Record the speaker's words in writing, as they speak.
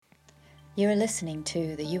You're listening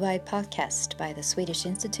to the UI podcast by the Swedish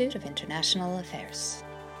Institute of International Affairs.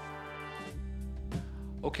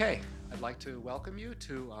 Okay, I'd like to welcome you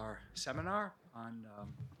to our seminar on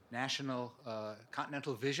national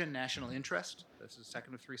continental vision, national interest. This is the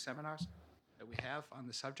second of three seminars that we have on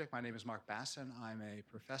the subject. My name is Mark Bassin. I'm a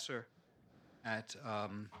professor at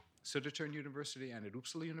Södertörn University and at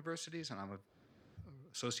Uppsala Universities, and I'm an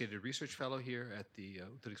associated research fellow here at the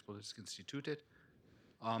Utrikespolitiska Institutet.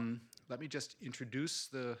 Let me just introduce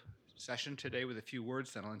the session today with a few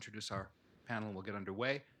words, then I'll introduce our panel and we'll get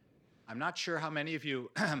underway. I'm not sure how many of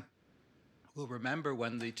you will remember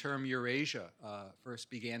when the term Eurasia first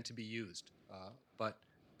began to be used, but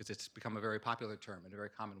because it's become a very popular term and a very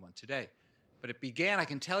common one today. But it began, I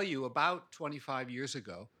can tell you, about 25 years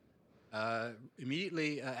ago,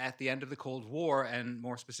 immediately at the end of the Cold War, and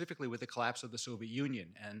more specifically with the collapse of the Soviet Union.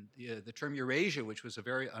 And the term Eurasia, which was a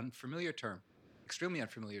very unfamiliar term, extremely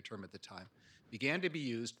unfamiliar term at the time, began to be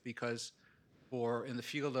used because in the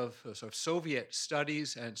field of sort of Soviet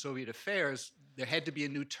studies and Soviet affairs, there had to be a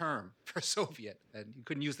new term for Soviet, and you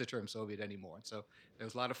couldn't use the term Soviet anymore. So there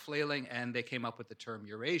was a lot of flailing, and they came up with the term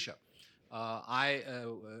Eurasia. I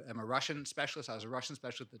am a Russian specialist. I was a Russian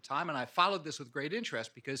specialist at the time, and I followed this with great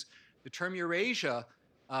interest because the term Eurasia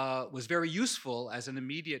was very useful as an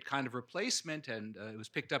immediate kind of replacement, and it was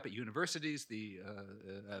picked up at universities. The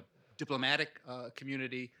diplomatic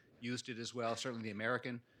community used it as well, certainly the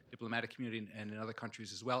American diplomatic community and in other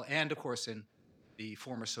countries as well. And of course, in the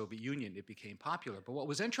former Soviet Union, it became popular. But what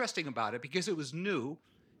was interesting about it, because it was new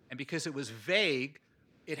and because it was vague,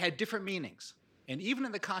 it had different meanings. And even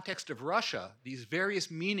in the context of Russia, these various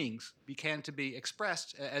meanings began to be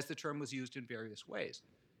expressed as the term was used in various ways.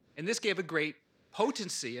 And this gave a great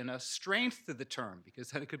potency and a strength to the term, because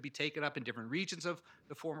then it could be taken up in different regions of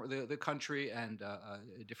the country and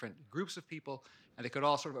different groups of people, and they could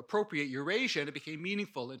all sort of appropriate Eurasia, and it became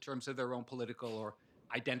meaningful in terms of their own political or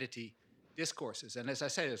identity discourses. And as I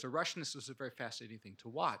said, as a Russian, this was a very fascinating thing to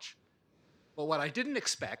watch. But what I didn't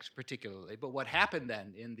expect particularly, but what happened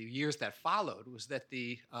then in the years that followed, was that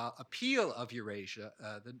the appeal of Eurasia,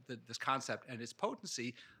 this concept and its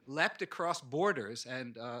potency, leapt across borders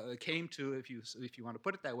and came to, if you want to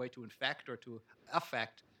put it that way, to infect or to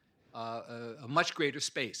affect a much greater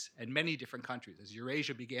space in many different countries. As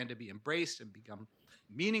Eurasia began to be embraced and become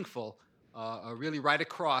meaningful, really right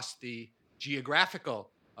across the geographical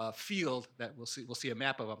field that we'll see a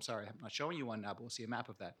map of. I'm sorry, I'm not showing you one now, but we'll see a map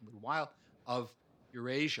of that in a little while, of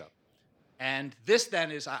Eurasia. And this then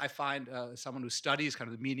is, I find, someone who studies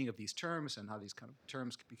kind of the meaning of these terms and how these kind of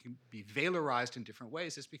terms can be valorized in different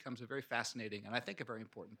ways. This becomes a very fascinating and I think a very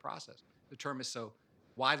important process. The term is so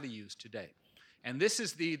widely used today. And this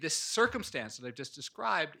circumstance that I've just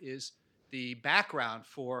described is the background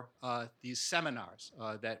for these seminars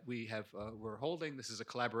that we're holding. This is a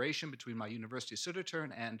collaboration between my University of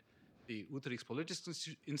Södertörn and the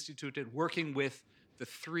Utrikespolitiska Institutet, working with the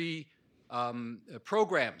three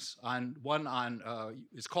programs. One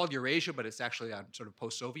it's called Eurasia, but it's actually on sort of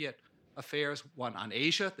post-Soviet affairs. One on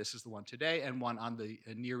Asia, this is the one today, and one on the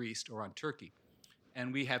Near East or on Turkey.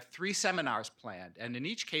 And we have three seminars planned. And in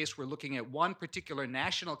each case, we're looking at one particular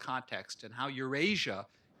national context and how Eurasia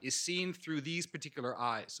is seen through these particular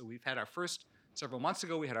eyes. So we've had several months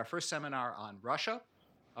ago, we had our first seminar on Russia.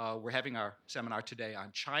 We're having our seminar today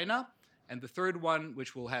on China. And the third one,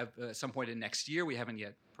 which we'll have at some point in next year, we haven't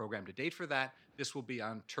yet programmed a date for that, this will be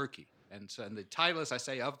on Turkey. And the title, as I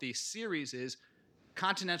say, of the series is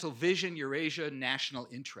Continental Vision, Eurasia, National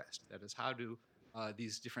Interest. That is, how do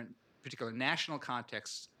these different particular national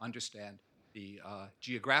contexts understand the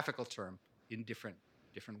geographical term in different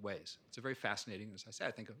ways. It's a very fascinating, as I said,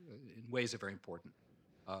 I think in ways a very important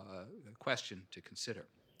question to consider.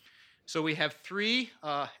 So we have three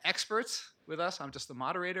experts with us. I'm just the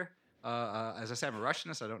moderator. As I said, I'm a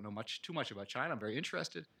Russianist. I don't know too much about China. I'm very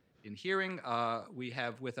interested in hearing. We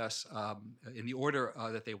have with us, in the order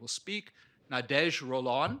that they will speak, Nadège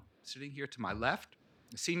Rolland, sitting here to my left,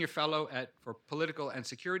 a senior fellow for political and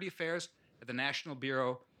security affairs at the National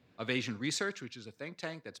Bureau of Asian Research, which is a think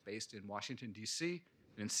tank that's based in Washington, D.C.,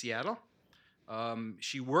 and in Seattle.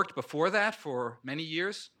 She worked before that for many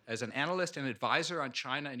years as an analyst and advisor on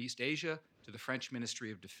China and East Asia to the French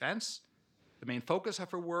Ministry of Defense. The main focus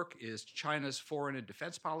of her work is China's foreign and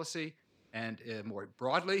defense policy, and more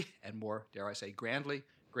broadly and more, dare I say, grand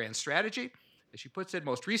strategy. As she puts it,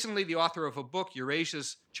 most recently, the author of a book,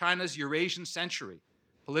 China's Eurasian Century,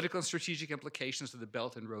 Political and Strategic Implications of the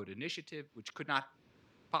Belt and Road Initiative, which could not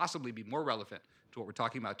possibly be more relevant to what we're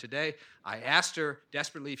talking about today. I asked her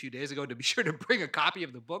desperately a few days ago to be sure to bring a copy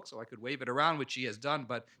of the book so I could wave it around, which she has done,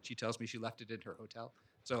 but she tells me she left it in her hotel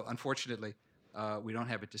So unfortunately, we don't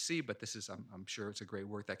have it to see, but this is, I'm sure it's a great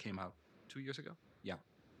work that came out 2 years ago. Yeah.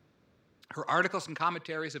 Her articles and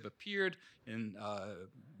commentaries have appeared in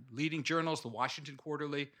leading journals, the Washington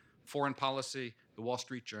Quarterly, Foreign Policy, the Wall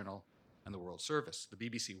Street Journal, and the World Service, the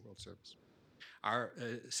BBC World Service. Our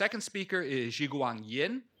second speaker is Zhiguang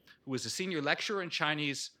Yin, who is a senior lecturer in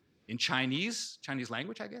Chinese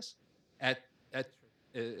language, I guess, at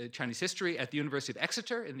Chinese history at the University of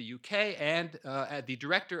Exeter in the UK, and the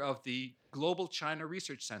director of the Global China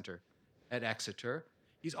Research Center at Exeter.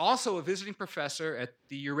 He's also a visiting professor at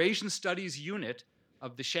the Eurasian Studies Unit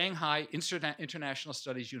of the Shanghai International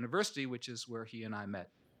Studies University, which is where he and I met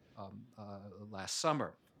last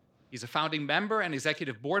summer. He's a founding member and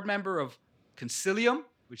executive board member of Concilium,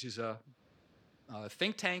 which is a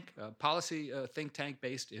think tank, a policy think tank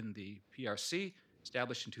based in the PRC,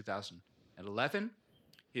 established in 2011.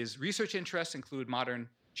 His research interests include modern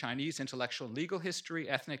Chinese intellectual and legal history,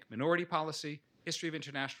 ethnic minority policy, history of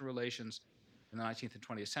international relations in the 19th and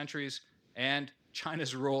 20th centuries, and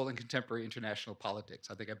China's role in contemporary international politics.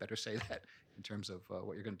 I think I better say that in terms of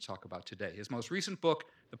what you're going to talk about today. His most recent book,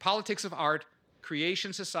 The Politics of Art,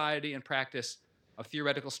 Creation, Society, and Practice of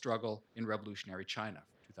Theoretical Struggle in Revolutionary China,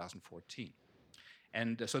 2014.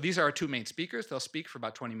 And so these are our two main speakers. They'll speak for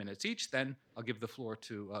about 20 minutes each. Then I'll give the floor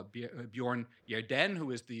to Björn Jerdén,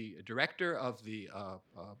 who is the director of the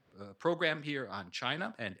program here on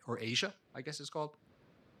China, or Asia, I guess it's called,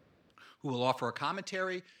 who will offer a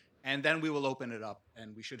commentary. And then we will open it up,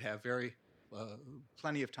 and we should have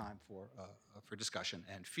plenty of time for discussion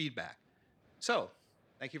and feedback. So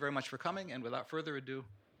thank you very much for coming. And without further ado,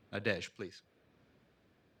 Nadège, please.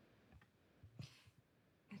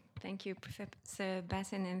 Thank you, Professor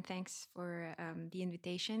Bassin, and thanks for the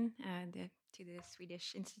invitation to the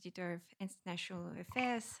Swedish Institute of International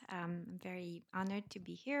Affairs. I'm very honored to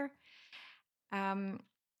be here.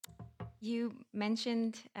 You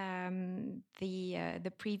mentioned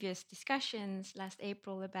the previous discussions last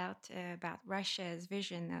April about Russia's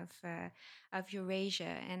vision of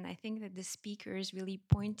Eurasia, and I think that the speakers really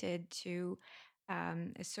pointed to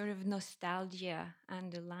a sort of nostalgia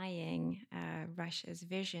underlying Russia's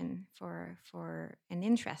vision for an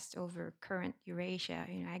interest over current Eurasia.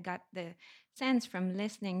 I got the sense from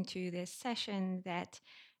listening to this session that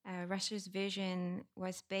Russia's vision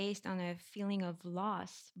was based on a feeling of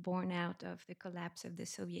loss born out of the collapse of the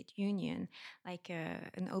Soviet Union, like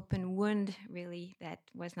an open wound, really, that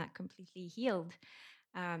was not completely healed.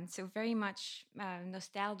 So very much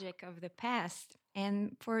nostalgic of the past.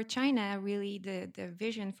 And for China, really, the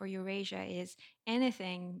vision for Eurasia is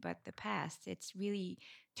anything but the past. It's really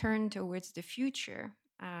turned towards the future,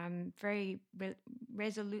 very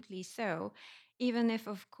resolutely so, even if,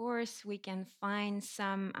 of course, we can find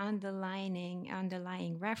some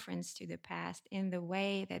underlying reference to the past in the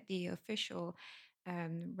way that the official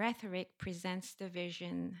rhetoric presents the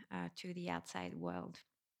vision to the outside world.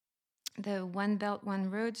 The One Belt,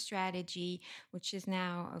 One Road strategy, which is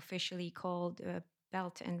now officially called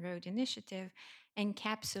Belt and Road Initiative,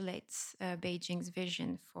 encapsulates Beijing's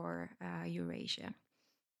vision for Eurasia.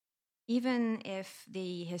 Even if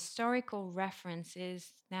the historical reference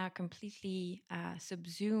is now completely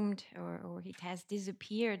subsumed or it has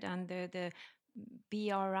disappeared under the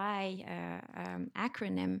BRI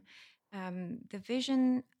acronym, the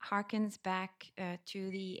vision harkens back to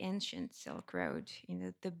the ancient Silk Road.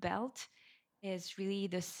 The belt is really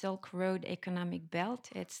the Silk Road economic belt.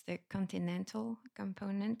 It's the continental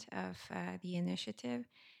component of the initiative.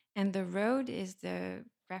 And the road is the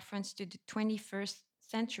reference to the 21st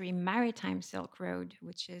century maritime Silk Road,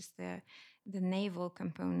 which is the naval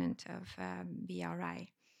component of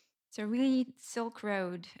BRI. So really, Silk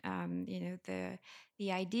Road,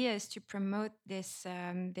 the idea is to promote this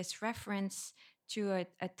reference to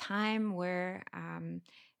a time where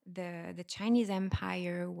the Chinese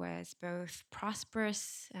Empire was both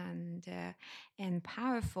prosperous and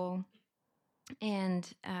powerful, and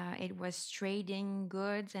it was trading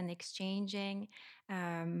goods and exchanging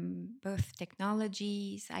both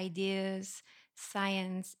technologies, ideas,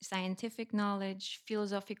 scientific knowledge,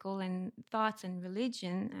 philosophical and thoughts and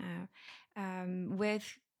religion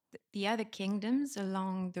with the other kingdoms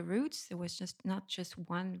along the routes. There was not just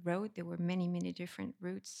one road. There were many, many different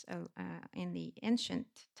routes in the ancient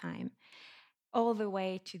time, all the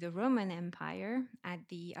way to the Roman Empire at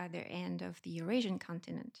the other end of the Eurasian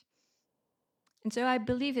continent. And so I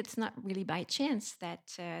believe it's not really by chance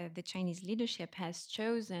that the Chinese leadership has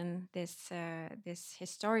chosen this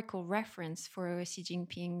historical reference for Xi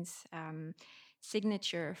Jinping's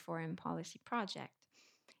signature foreign policy project.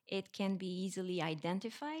 It can be easily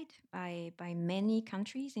identified by many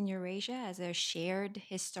countries in Eurasia as a shared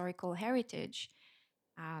historical heritage.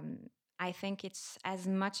 Um, I think it's as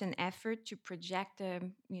much an effort to project a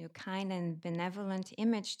kind and benevolent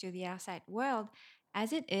image to the outside world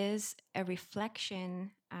as it is a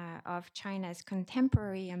reflection of China's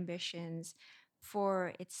contemporary ambitions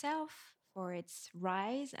for itself, for its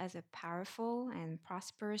rise as a powerful and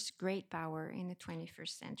prosperous great power in the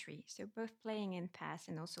 21st century. So both playing in past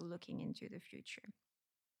and also looking into the future.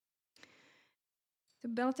 The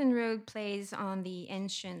Belt and Road plays on the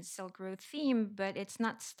ancient Silk Road theme, but it's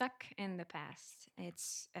not stuck in the past.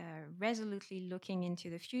 It's resolutely looking into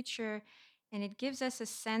the future, and it gives us a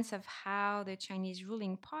sense of how the Chinese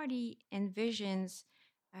ruling party envisions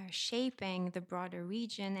shaping the broader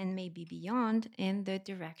region and maybe beyond in the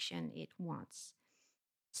direction it wants.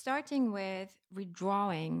 Starting with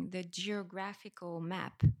redrawing the geographical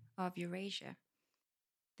map of Eurasia.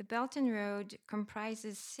 The Belt and Road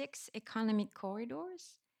comprises 6 economic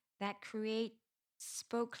corridors that create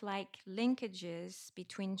spoke like linkages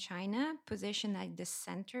between China, positioned at the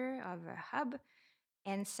center of a hub,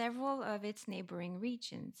 and several of its neighboring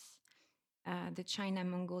regions. The China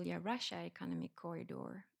Mongolia Russia Economic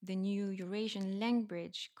Corridor, the new Eurasian Land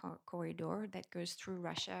Bridge corridor that goes through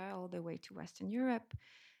Russia all the way to Western Europe,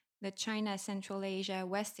 the China, Central Asia,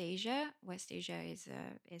 West Asia. West Asia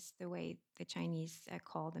is the way the Chinese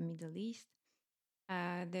call the Middle East.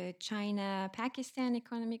 The China-Pakistan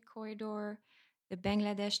Economic Corridor, the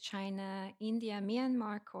Bangladesh-China,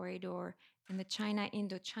 India-Myanmar Corridor, and the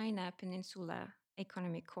China-Indochina Peninsula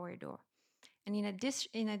Economic Corridor. And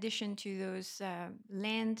in addition to those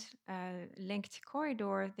land-linked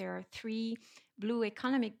corridor, there are 3 blue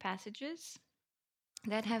economic passages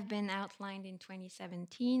that have been outlined in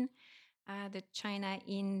 2017. The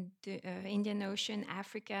Indian Ocean,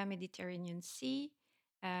 Africa, Mediterranean Sea,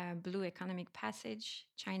 Blue Economic Passage,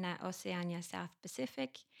 China, Oceania, South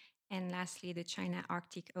Pacific, and lastly, the China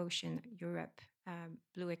Arctic Ocean, Europe,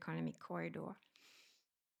 Blue Economic Corridor.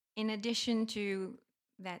 In addition to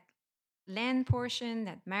that land portion,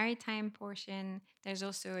 that maritime portion, there's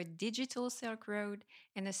also a digital Silk Road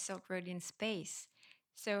and a Silk Road in space.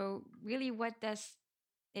 So really, what does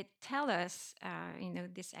it tell us,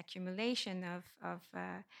 this accumulation of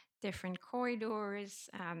different corridors,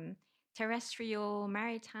 terrestrial,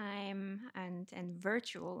 maritime, and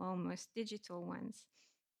virtual, almost digital ones?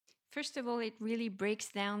 First of all, it really breaks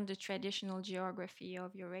down the traditional geography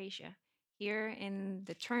of Eurasia. Here, in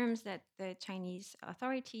the terms that the Chinese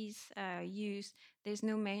authorities use, there's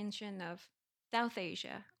no mention of South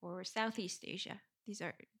Asia or Southeast Asia. These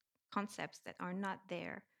are concepts that are not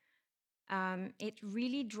there. It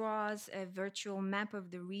really draws a virtual map of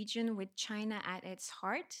the region with China at its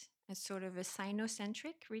heart, as sort of a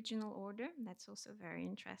Sinocentric regional order. That's also very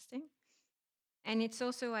interesting. And it's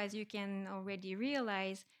also, as you can already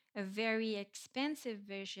realize, a very expansive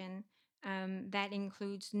vision that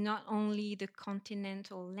includes not only the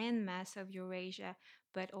continental landmass of Eurasia,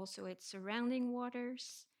 but also its surrounding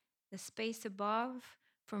waters, the space above,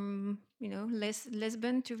 from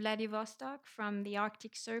Lisbon to Vladivostok, from the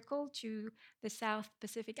Arctic Circle to the South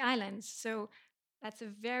Pacific Islands. So that's a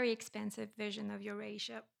very expansive vision of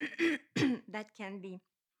Eurasia that can be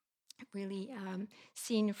really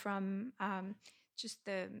seen from just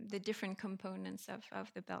the different components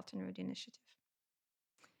of the Belt and Road Initiative.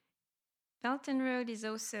 Belt and Road is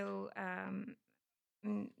also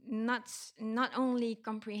not only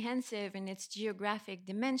comprehensive in its geographic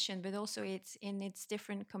dimension, but also it's in its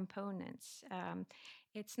different components.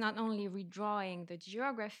 It's not only redrawing the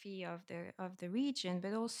geography of the region,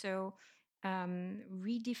 but also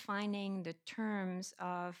redefining the terms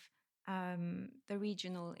of the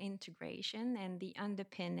regional integration and the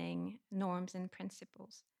underpinning norms and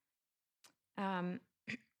principles.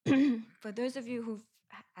 For those of you who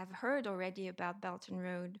have heard already about Belt and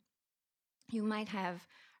Road, you might have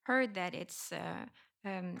heard that it's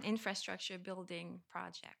infrastructure building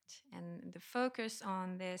project, and the focus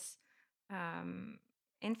on this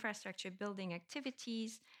infrastructure building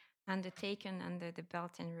activities undertaken under the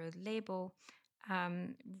Belt and Road label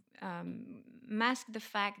mask the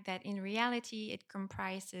fact that in reality it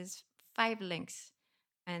comprises 5 links,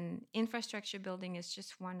 and infrastructure building is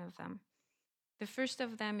just one of them. The first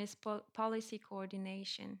of them is policy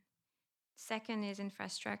coordination. Second is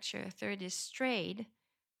infrastructure. Third is trade.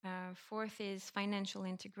 Fourth is financial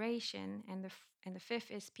integration, and the fifth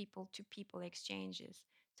is people-to-people exchanges.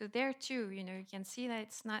 So there too, you can see that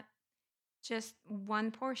it's not just one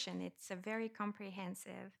portion. It's a very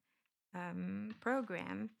comprehensive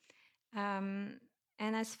program.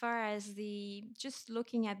 And as far as just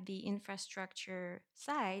looking at the infrastructure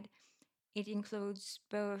side, it includes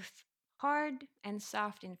both hard and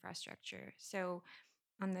soft infrastructure. So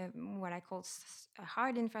on the what I call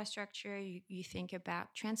hard infrastructure, you think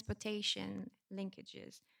about transportation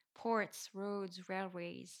linkages, ports, roads,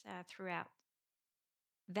 railways throughout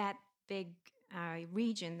that big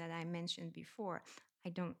region that I mentioned before. I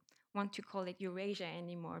don't want to call it Eurasia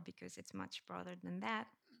anymore because it's much broader than that.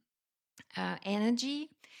 Energy,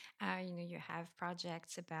 you have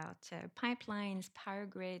projects about pipelines, power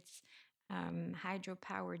grids,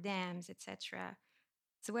 hydropower dams, etc.,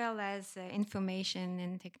 as well as information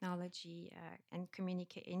and technology and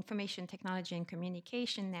information technology and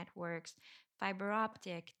communication networks, fiber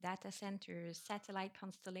optic, data centers, satellite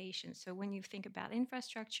constellations. So when you think about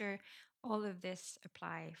infrastructure, all of this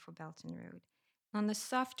apply for Belt and Road. On the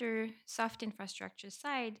soft infrastructure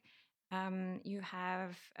side, you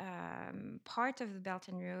have part of the Belt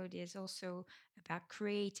and Road is also about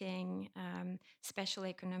creating special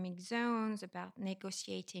economic zones, about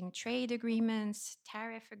negotiating trade agreements,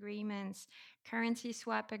 tariff agreements, currency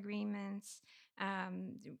swap agreements.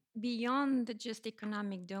 Beyond the just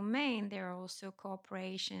economic domain, there are also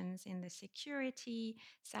cooperations in the security,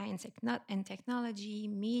 science and technology,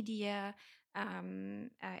 media,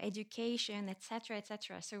 education, etc.,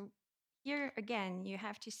 etc. So here again, you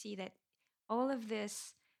have to see that all of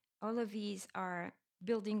these are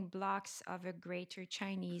building blocks of a greater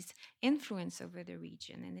Chinese influence over the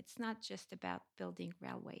region. And it's not just about building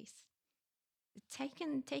railways.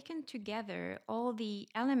 Taken together, all the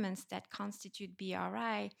elements that constitute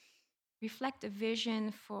BRI reflect a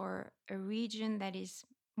vision for a region that is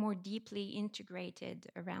more deeply integrated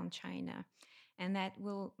around China and that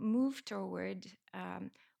will move toward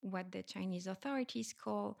what the Chinese authorities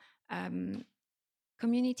call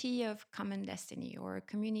community of common destiny or a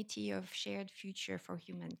community of shared future for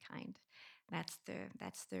humankind. That's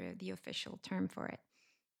the official term for it.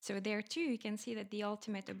 So there too, you can see that the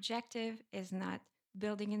ultimate objective is not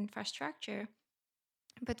building infrastructure,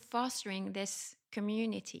 but fostering this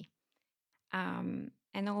community.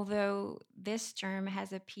 And although this term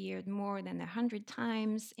has appeared more than 100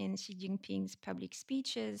 times in Xi Jinping's public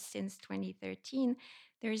speeches since 2013,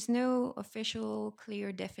 there is no official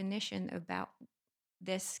clear definition about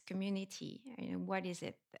this community. What is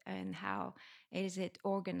it and how is it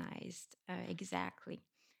organized exactly?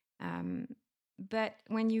 But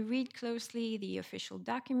when you read closely the official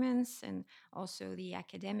documents and also the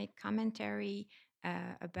academic commentary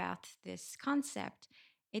about this concept,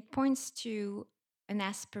 it points to an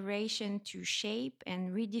aspiration to shape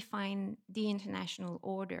and redefine the international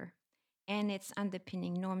order and its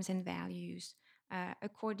underpinning norms and values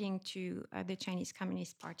according to the Chinese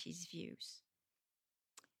Communist Party's views.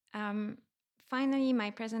 Finally, my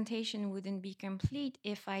presentation wouldn't be complete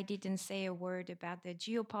if I didn't say a word about the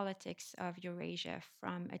geopolitics of Eurasia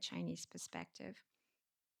from a Chinese perspective.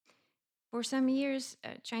 For some years,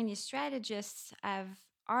 Chinese strategists have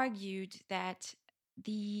argued that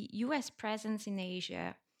the US presence in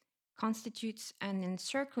Asia constitutes an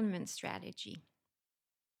encirclement strategy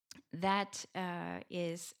that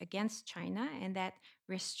is against China and that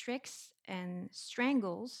restricts and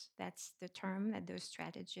strangles, that's the term that those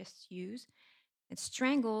strategists use, it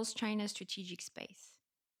strangles China's strategic space.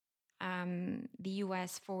 The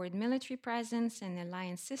US forward military presence and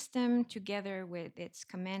alliance system, together with its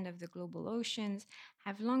command of the global oceans,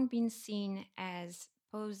 have long been seen as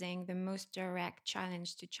posing the most direct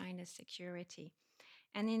challenge to China's security.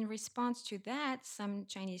 And in response to that, some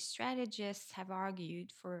Chinese strategists have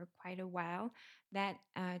argued for quite a while that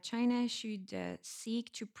China should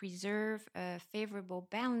seek to preserve a favorable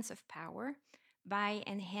balance of power by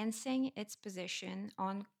enhancing its position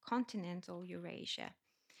on continental Eurasia.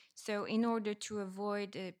 So, in order to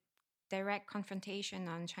avoid a direct confrontation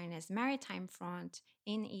on China's maritime front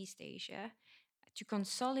in East Asia, to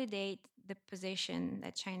consolidate the position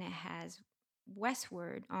that China has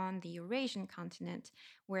westward on the Eurasian continent,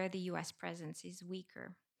 where the US presence is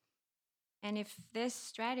weaker. And if this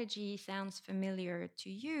strategy sounds familiar to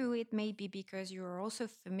you, it may be because you are also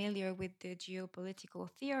familiar with the geopolitical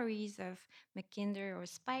theories of Mackinder or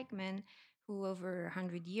Spikeman, who over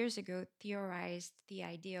 100 years ago theorized the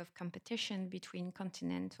idea of competition between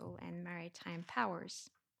continental and maritime powers.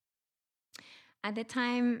 At the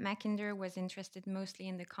time, Mackinder was interested mostly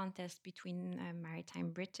in the contest between maritime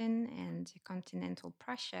Britain and continental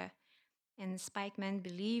Prussia. And Spikeman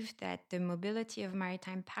believed that the mobility of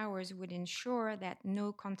maritime powers would ensure that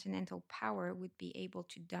no continental power would be able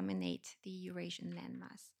to dominate the Eurasian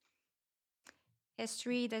landmass.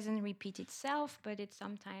 History doesn't repeat itself, but it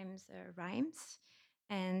sometimes rhymes.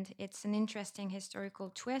 And it's an interesting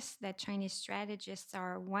historical twist that Chinese strategists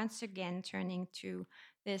are once again turning to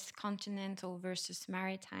this continental versus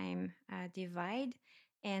maritime divide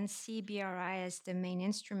and see BRI as the main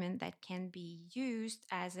instrument that can be used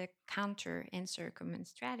as a counter encirclement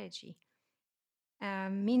strategy.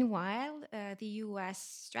 Meanwhile, the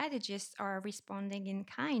US strategists are responding in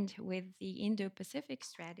kind with the Indo Pacific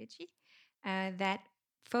strategy that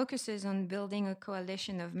focuses on building a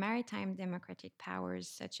coalition of maritime democratic powers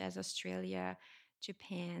such as Australia,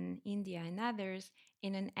 Japan, India, and others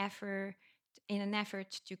in an effort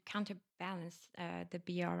to counterbalance the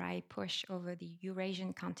BRI push over the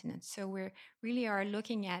Eurasian continent. So we really are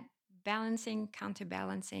looking at balancing,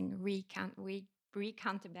 counterbalancing,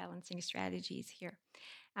 counterbalancing strategies here.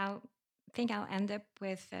 I think I'll end up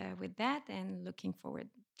with that, and looking forward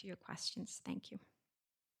to your questions. Thank you.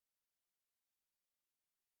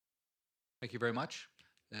 Thank you very much.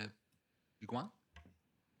 Zhiguang?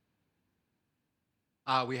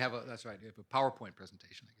 That's right, we have a PowerPoint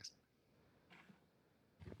presentation, I guess.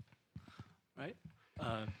 Right.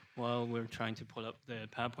 While we're trying to pull up the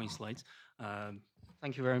PowerPoint slides,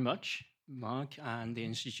 thank you very much, Mark and the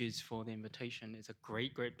Institutes, for the invitation. It's a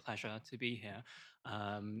great pleasure to be here.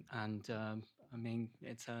 I mean,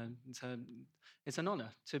 it's an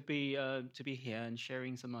honor to be here and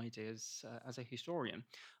sharing some ideas as a historian.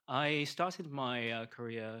 I started my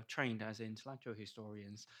career trained as an intellectual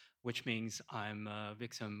historian, which means I'm a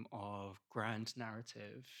victim of grand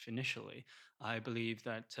narrative initially. I believe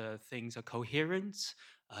that things are coherent,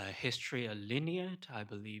 history are linear. I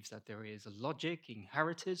believe that there is a logic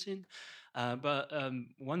inherited in. But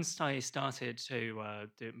once I started to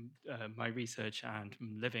do my research and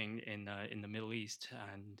living in the Middle East,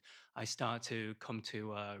 and I start to come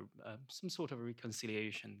to some sort of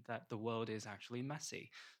reconciliation that the world is actually messy.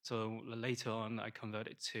 So later on, I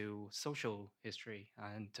converted to social history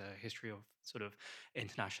and history of sort of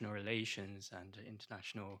international relations and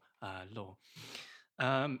international law.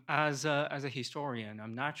 As a historian,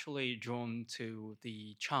 I'm naturally drawn to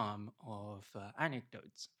the charm of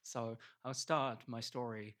anecdotes. So I'll start my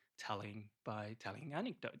storytelling by telling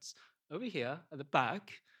anecdotes. Over here at the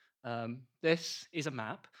back, this is a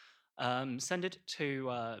map. Send it to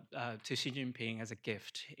Xi Jinping as a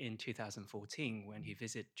gift in 2014 when he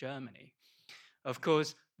visited Germany. Of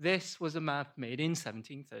course, this was a map made in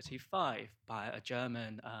 1735 by a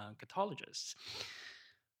German cartologist.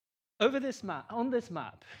 On this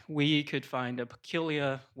map, we could find a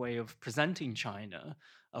peculiar way of presenting China.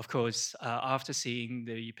 Of course, after seeing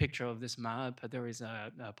the picture of this map, there is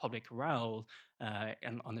a public row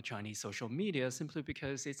on the Chinese social media simply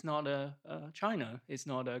because it's not a China. It's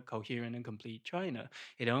not a coherent and complete China.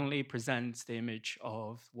 It only presents the image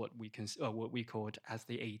of what we called as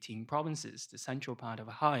the 18 provinces, the central part of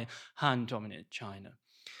a Han-dominant China.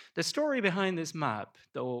 The story behind this map,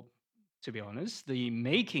 though, to be honest, the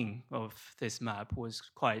making of this map was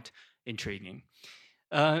quite intriguing.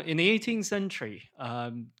 In the 18th century,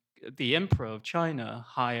 the emperor of China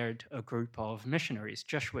hired a group of missionaries,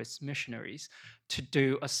 Jesuit missionaries, to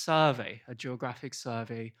do a survey, a geographic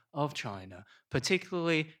survey of China,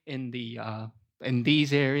 particularly in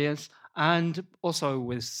these areas, and also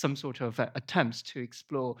with some sort of attempts to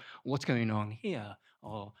explore what's going on here,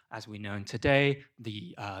 or as we know today,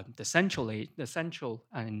 the Central Asia.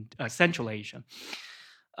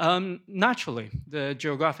 Naturally, the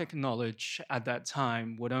geographic knowledge at that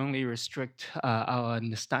time would only restrict our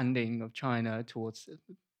understanding of China towards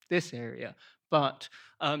this area. But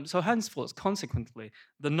so henceforth, consequently,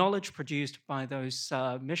 the knowledge produced by those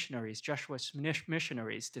missionaries, Jesuit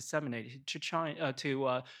missionaries, disseminated to China,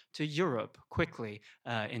 to Europe quickly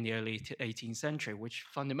in the early 18th century, which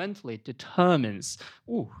fundamentally determines.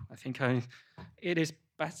 I think it is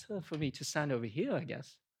better for me to stand over here, I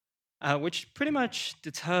guess. Which pretty much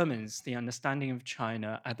determines the understanding of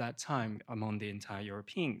China at that time among the entire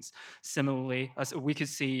Europeans. Similarly, as we could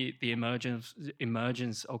see the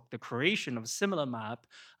emergence of the creation of a similar map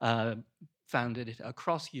founded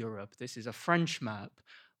across Europe. This is a French map,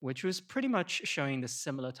 which was pretty much showing the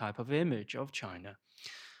similar type of image of China.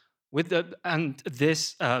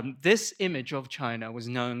 This image of China was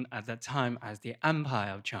known at that time as the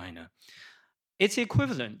Empire of China. Its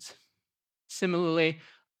equivalent, similarly,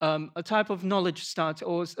 a type of knowledge starts,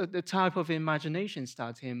 or the type of imagination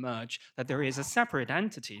starts to emerge that there is a separate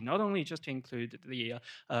entity, not only just to include the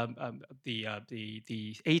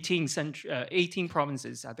 18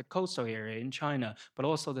 provinces at the coastal area in China, but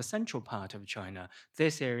also the central part of China.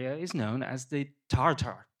 This area is known as the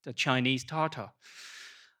Tartar, the Chinese Tartar.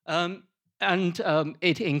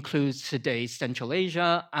 it includes today's Central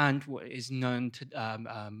Asia and what is known to,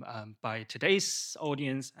 by today's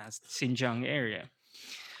audience as the Xinjiang area.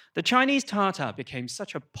 The Chinese Tatar became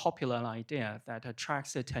such a popular idea that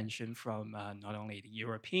attracts attention from not only the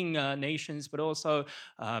European nations, but also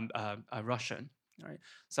Russian. Right?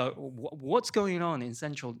 So what's going on in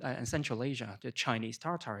Central Asia, the Chinese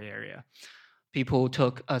Tatar area? People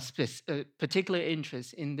took a particular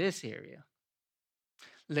interest in this area.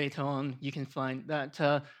 Later on, you can find that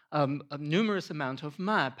a numerous amount of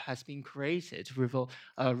map has been created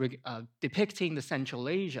depicting the Central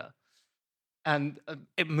Asia. And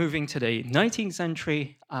moving to the 19th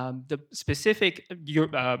century, the specific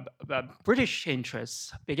British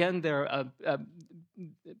interests began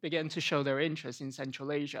to show their interest in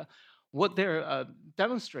Central Asia. What they're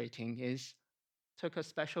demonstrating took a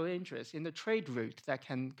special interest in the trade route that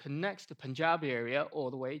can connect the Punjab area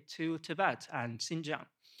all the way to Tibet and Xinjiang.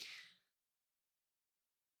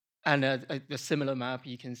 And a similar map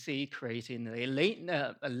you can see created in the late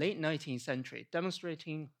 19th century,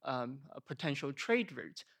 demonstrating a potential trade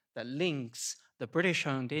route that links the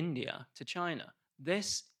British-owned India to China.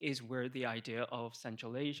 This is where the idea of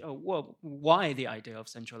Central Asia, why the idea of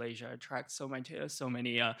Central Asia attracts so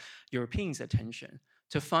many Europeans' attention,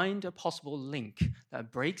 to find a possible link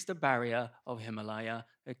that breaks the barrier of Himalaya,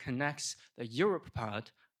 that connects the Europe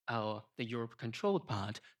part, or the Europe-controlled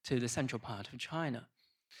part, to the central part of China.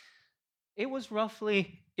 It was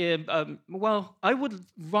roughly, I would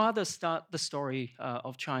rather start the story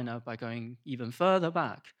of China by going even further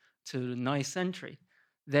back to the 9th century.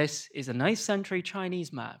 This is a 9th century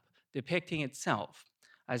Chinese map depicting itself,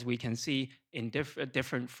 as we can see, in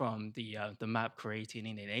different from the map created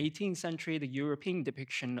in the 18th century. The European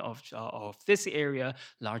depiction of this area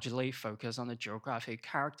largely focused on the geographic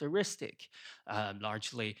characteristic,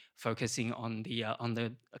 largely focusing on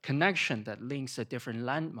the connection that links the different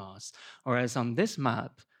landmass. Whereas on this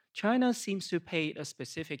map, China seems to pay a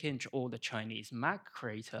specific interest, or the Chinese map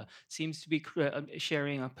creator seems to be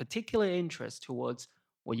sharing a particular interest towards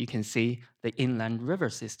what you can see, the inland river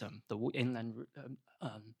system, the inland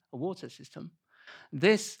water system.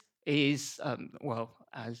 This is,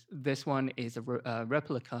 as this one is a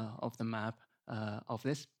replica of the map, of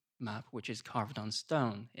this map, which is carved on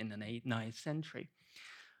stone in the 9th century.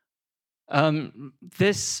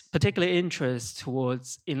 This particular interest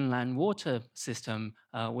towards inland water system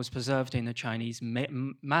was preserved in the Chinese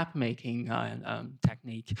map-making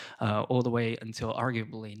technique all the way until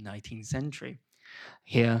arguably 19th century.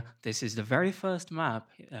 Here, this is the very first map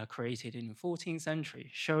created in the 14th century,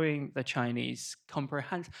 showing the Chinese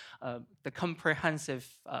comprehensive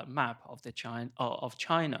map of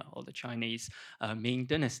China, or the Chinese Ming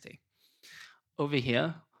Dynasty. Over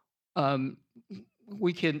here,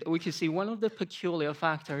 we can see one of the peculiar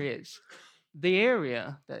factors is the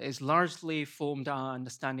area that is largely formed our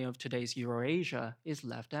understanding of today's Eurasia is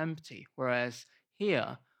left empty, whereas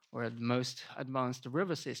here, where the most advanced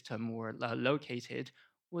river system were located,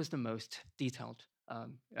 was the most detailed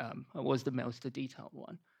one.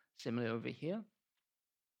 Similarly over here.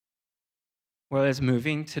 Whereas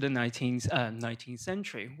moving to the 19th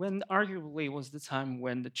century, when arguably was the time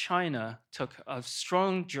when China took a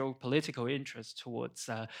strong geopolitical interest towards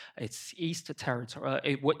its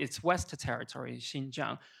west territory,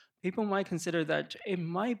 Xinjiang, people might consider that it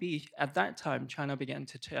might be at that time China began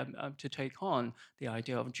to take on the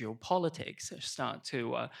idea of geopolitics, start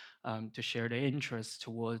to share their interest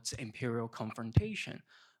towards imperial confrontation.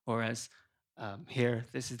 Whereas here,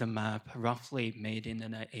 this is the map roughly made in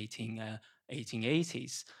the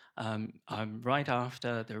 1880s, right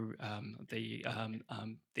after the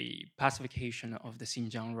pacification of the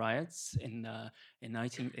Xinjiang riots in the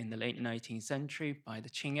late 19th century by the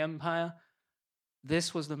Qing Empire.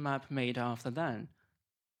 This was the map made after that.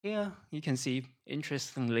 Here you can see,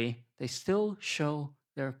 interestingly, they still show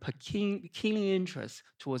their keen interest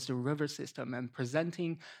towards the river system and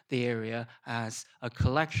presenting the area as a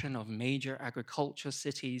collection of major agricultural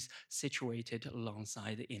cities situated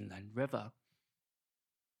alongside the inland river.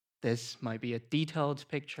 This might be a detailed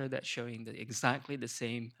picture that's showing exactly the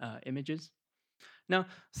same images. Now,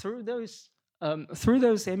 through those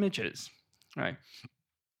images, right?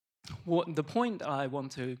 What the point I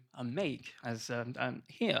want to make as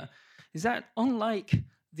here is that unlike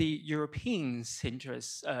the Europeans'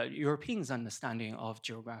 understanding of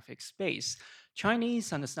geographic space,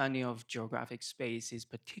 Chinese understanding of geographic space is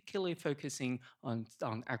particularly focusing on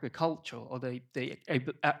agriculture, or the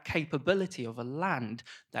capability of a land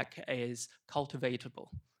that is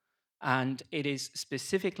cultivatable. And it is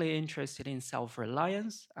specifically interested in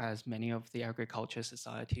self-reliance, as many of the agriculture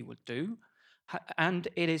society would do. And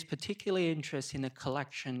it is particularly interesting in a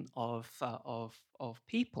collection of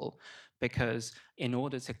people, because in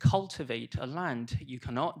order to cultivate a land, you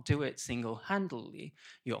cannot do it single-handedly.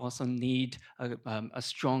 You also need a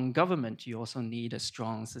strong government. You also need a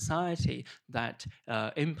strong society that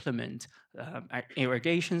implement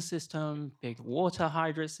irrigation system, big water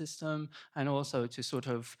hydrant system, and also to sort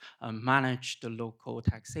of manage the local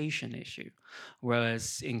taxation issue.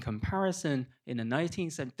 Whereas in comparison, in the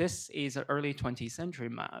 19th century, this is an early 20th century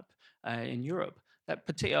map in Europe that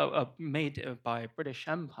made by British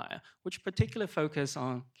Empire, which particularly focus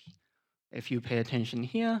on, if you pay attention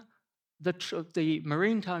here, the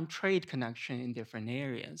maritime trade connection in different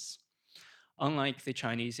areas. Unlike the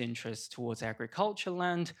Chinese interest towards agricultural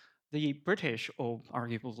land, the British, or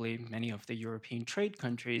arguably many of the European trade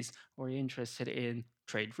countries, were interested in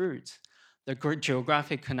trade routes. The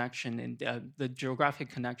geographic connection in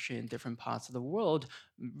different parts of the world,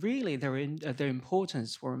 really their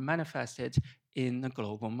importance were manifested in the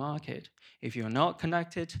global market. If you're not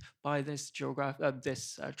connected by this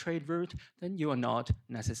trade route, then you are not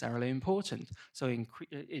necessarily important. So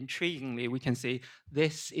intriguingly, we can see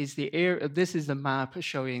this is the map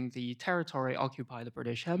showing the territory occupied by the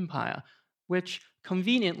British Empire, which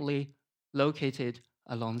conveniently located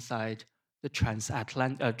alongside the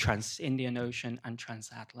Trans-Indian Ocean and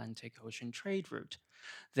Transatlantic Ocean trade route.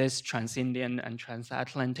 This Trans-Indian and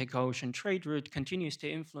Transatlantic Ocean trade route continues to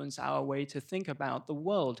influence our way to think about the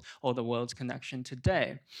world, or the world's connection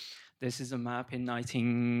today. This is a map in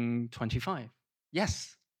 1925.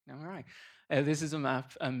 Yes, all right. This is a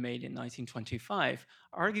map made in 1925.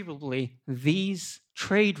 Arguably, these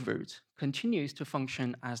trade routes continues to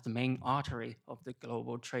function as the main artery of the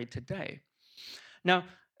global trade today. Now,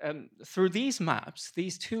 through these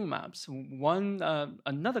two maps,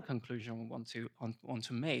 another conclusion I want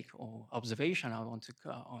to make, or observation I want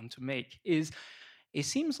to make, is it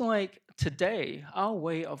seems like today our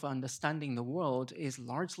way of understanding the world is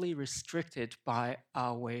largely restricted by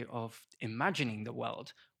our way of imagining the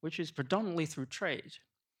world, which is predominantly through trade.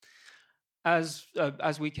 As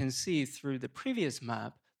we can see through the previous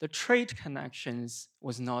map, the trade connections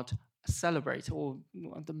was not celebrated, or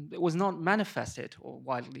it was not manifested or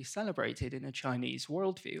widely celebrated in a Chinese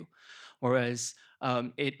worldview, whereas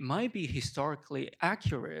it might be historically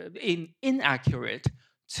inaccurate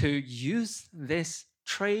to use this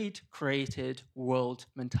trade-created world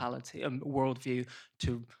mentality, worldview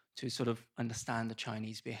to sort of understand the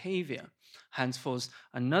Chinese behavior. Henceforth,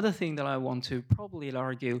 another thing that I want to probably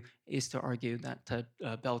argue is to argue that the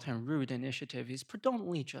Belt and Road Initiative is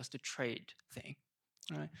predominantly just a trade thing.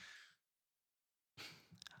 Right?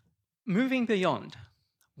 Moving beyond,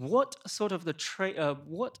 what sort of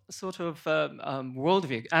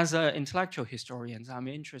worldview? As an intellectual historian, I'm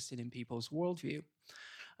interested in people's worldview.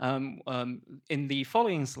 In the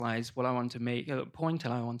following slides, what I want to make, point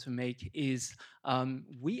that I want to make is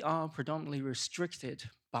we are predominantly restricted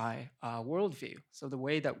by our worldview. So the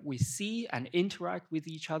way that we see and interact with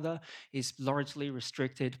each other is largely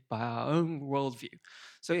restricted by our own worldview.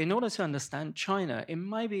 So in order to understand China, it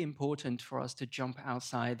might be important for us to jump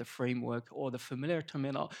outside the framework or the familiar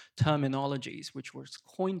terminologies which were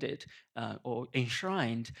coined or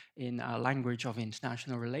enshrined in our language of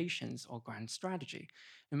international relations or grand strategy.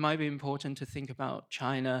 It might be important to think about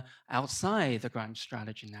China outside the grand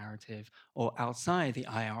strategy narrative or outside the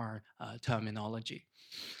IR terminology.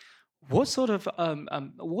 What's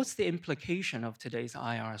the implication of today's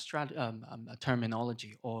IR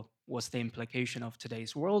terminology, or what's the implication of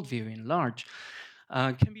today's worldview in large,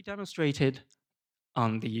 can be demonstrated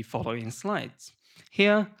on the following slides.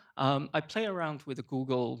 Here, I play around with the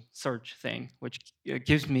Google search thing, which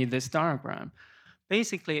gives me this diagram.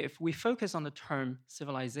 Basically, if we focus on the term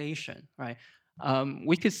civilization, right,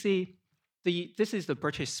 we could see this is the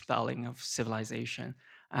British spelling of civilization,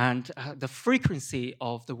 and the frequency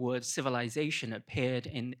of the word civilization appeared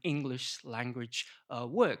in English language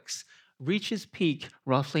works reaches peak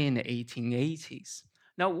roughly in the 1880s.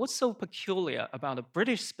 Now, what's so peculiar about a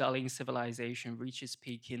British spelling civilization reaches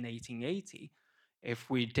peak in 1880? If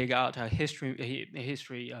we dig out our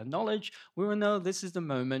history knowledge, we will know this is the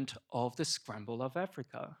moment of the Scramble of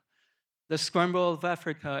Africa. The Scramble of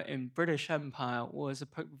Africa in British Empire was a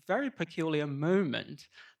very peculiar moment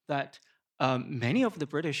that many of the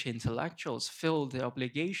British intellectuals felt the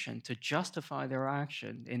obligation to justify their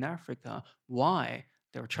action in Africa. Why?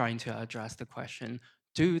 They were trying to address the question,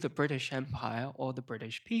 do the British Empire or the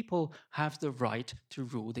British people have the right to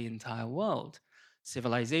rule the entire world?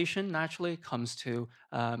 Civilization naturally comes to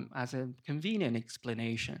as a convenient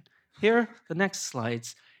explanation. Here, the next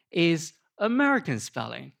slides is American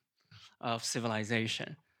spelling of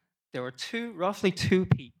civilization. there were roughly two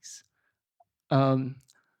peaks,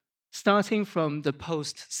 starting from the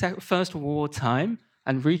post-First World War time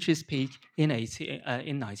and reached its peak in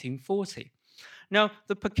 1940. Now,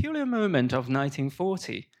 the peculiar moment of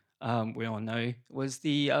 1940, we all know, was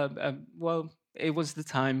it was the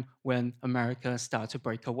time when America started to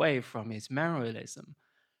break away from its Maoism.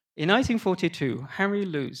 In 1942, Henry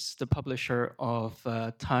Luce, the publisher of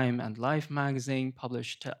Time and Life magazine,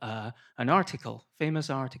 published an article, famous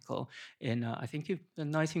article, in, I think, in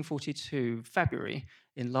 1942, February,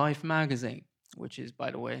 in Life magazine, which is,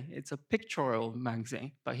 by the way, it's a pictorial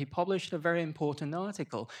magazine, but he published a very important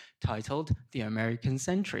article titled The American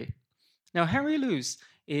Century. Now, Henry Luce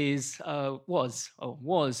was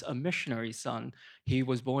a missionary son. He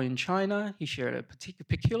was born in China. He shared a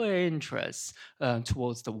peculiar interest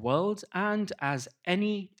towards the world, and as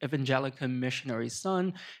any evangelical missionary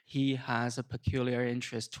son, he has a peculiar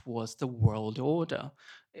interest towards the world order,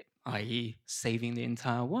 i.e., saving the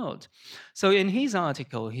entire world. So in his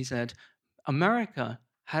article, he said, America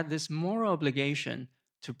had this moral obligation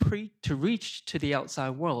to reach to the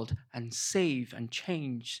outside world and save and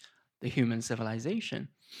change the human civilization.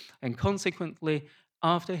 And consequently,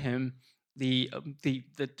 after him, the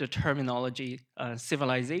terminology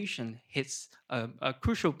civilization hits a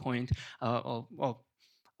crucial point,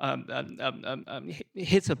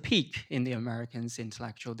 hits a peak in the Americans'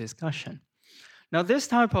 intellectual discussion. Now, this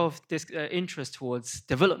type of interest towards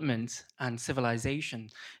development and civilization,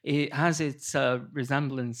 it has its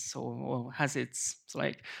resemblance or has its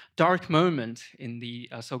dark moment in the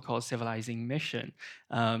so-called civilizing mission.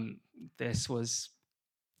 This was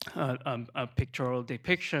a pictorial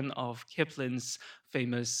depiction of Kipling's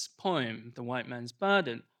famous poem, The White Man's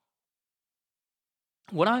Burden.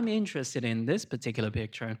 What I'm interested in this particular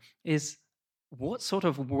picture is what sort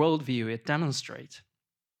of worldview it demonstrates.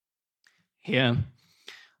 Here,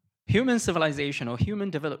 human civilization or human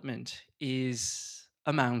development is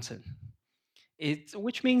a mountain,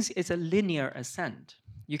 which means it's a linear ascent.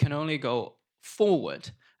 You can only go forward.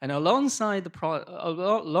 And alongside the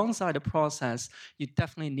process, you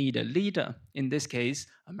definitely need a leader, in this case,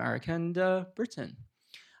 America and Britain.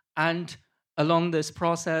 And along this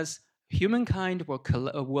process, humankind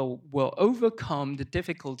will overcome the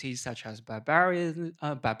difficulties such as barbarism,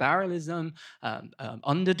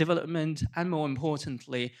 underdevelopment, and more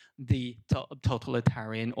importantly, the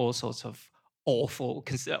totalitarian, all sorts of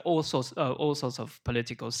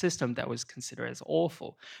political system that was considered as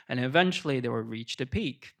awful. And eventually they will reach the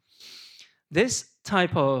peak. This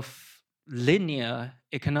type of linear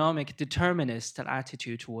economic determinist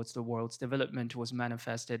attitude towards the world's development was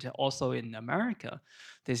manifested also in America.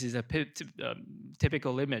 This is a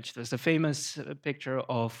typical image. There's a famous picture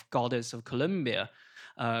of Goddess of Columbia,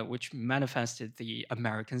 which manifested the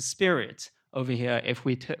American spirit. Over here, if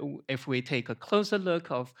we take a closer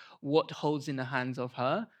look of what holds in the hands of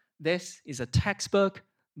her, this is a textbook,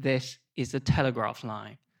 this is a telegraph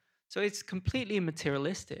line. So it's completely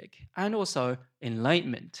materialistic and also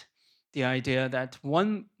enlightenment. The idea that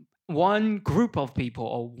one group of people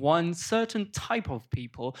or one certain type of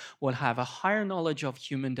people will have a higher knowledge of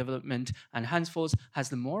human development and henceforth has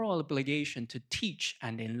the moral obligation to teach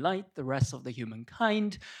and enlighten the rest of the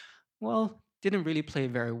humankind, well, didn't really play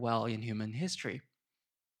very well in human history.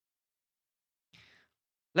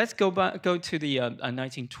 Let's go to the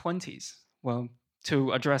 1920s. Well,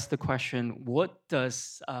 to address the question, what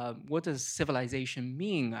does civilization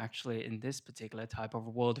mean actually in this particular type of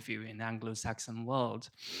worldview in Anglo-Saxon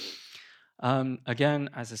world?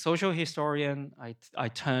 Again, as a social historian, I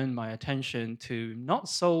turn my attention to not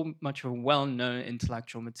so much of well-known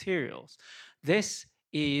intellectual materials. This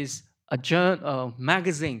is a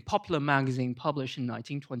popular magazine published in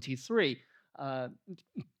 1923,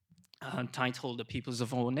 titled The Peoples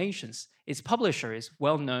of All Nations. Its publisher is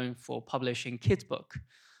well known for publishing kids' book.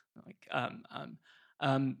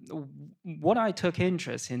 What I took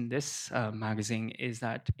interest in this magazine is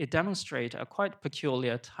that it demonstrates a quite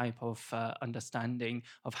peculiar type of understanding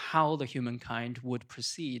of how the humankind would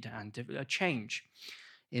proceed and change.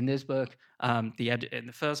 In this book, in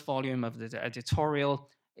the first volume of the editorial,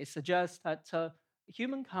 it suggests that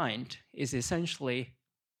humankind is essentially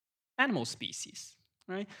animal species,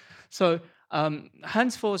 right? So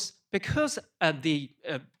henceforth, because the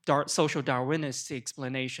social Darwinist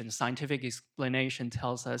explanation, scientific explanation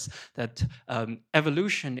tells us that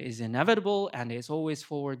evolution is inevitable and is always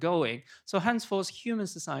forward going. So henceforth, human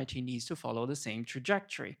society needs to follow the same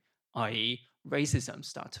trajectory, i.e. racism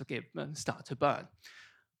start to burn.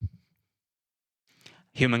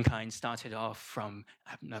 Humankind started off from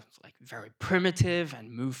very primitive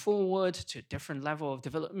and moved forward to a different level of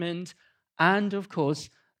development. And of course,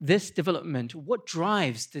 this development, what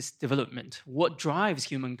drives this development, what drives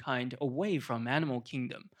humankind away from animal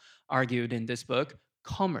kingdom, argued in this book,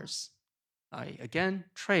 commerce. Again,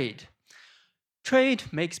 trade. Trade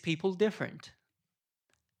makes people different.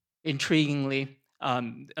 Intriguingly,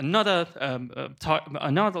 another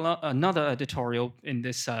editorial in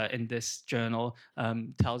this journal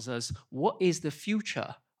tells us what is the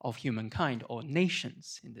future of humankind, or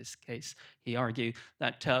nations in this case. He argued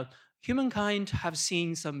that humankind have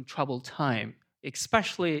seen some troubled time,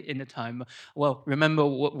 especially in the time. Well, remember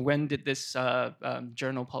when did this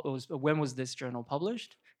journal? When was this journal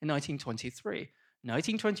published? In 1923.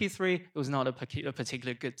 1923, it was not a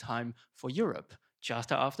particularly good time for Europe.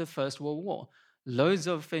 Just after the First World War, loads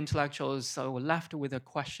of intellectuals were left with a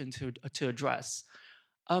question to address.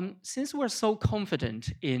 Since we're so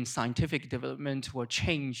confident in scientific development will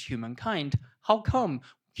change humankind, how come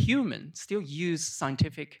humans still use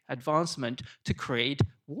scientific advancement to create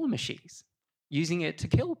war machines, using it to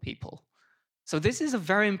kill people? So this is a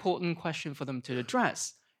very important question for them to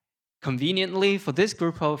address. Conveniently, for this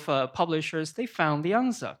group of publishers, they found the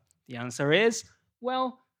answer. The answer is,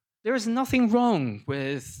 well, there is nothing wrong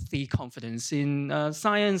with the confidence in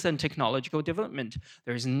science and technological development.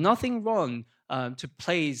 There is nothing wrong to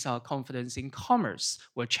place our confidence in commerce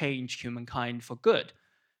will change humankind for good.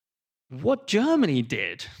 What Germany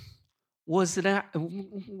did was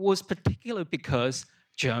particular because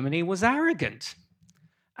Germany was arrogant.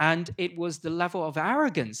 And it was the level of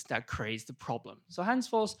arrogance that creates the problem. So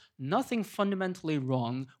henceforth, nothing fundamentally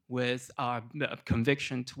wrong with our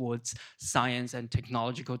conviction towards science and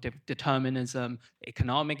technological determinism,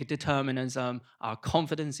 economic determinism, our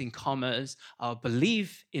confidence in commerce, our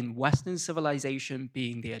belief in Western civilization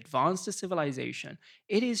being the advanced civilization.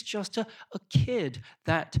 It is just a kid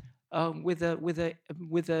that with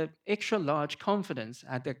a extra large confidence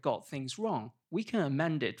that got things wrong. We can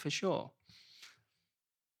amend it for sure.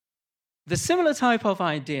 The similar type of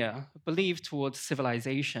idea, belief towards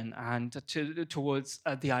civilization and towards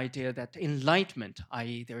the idea that enlightenment,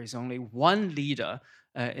 i.e. there is only one leader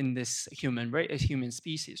in this human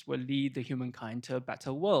species, will lead the humankind to a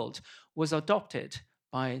better world, was adopted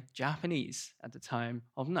by Japanese at the time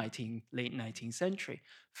of late 19th century.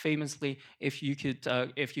 Famously, if you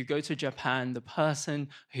go to Japan, the person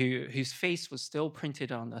whose face was still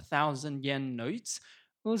printed on 1,000 yen notes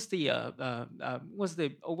was the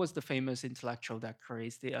famous intellectual that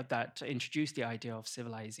introduced the idea of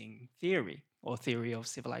civilizing theory, or theory of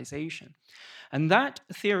civilization. And that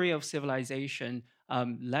theory of civilization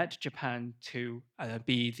led Japan to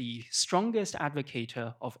be the strongest advocate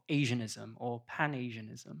of Asianism, or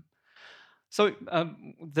Pan-Asianism. So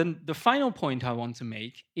the final point I want to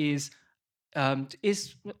make is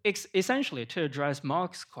essentially to address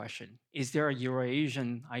Mark's question: is there a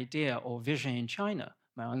Eurasian idea or vision in China?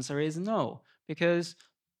 My answer is no, because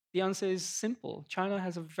the answer is simple. China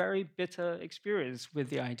has a very bitter experience with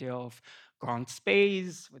the idea of grand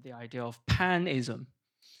space, with the idea of panism.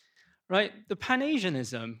 Right? The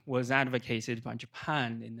Pan-Asianism was advocated by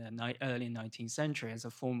Japan in the early 19th century as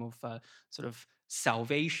a form of sort of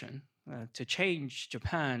salvation to change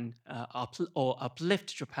Japan or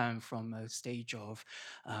uplift Japan from a stage of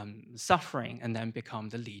suffering and then become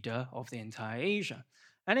the leader of the entire Asia.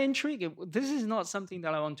 And intriguing, this is not something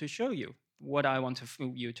that I want to show you. What I want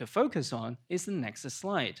you to focus on is the next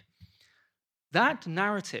slide. That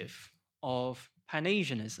narrative of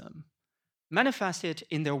Pan-Asianism manifested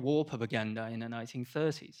in their war propaganda in the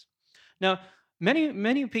 1930s. Now,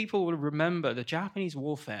 many people will remember the Japanese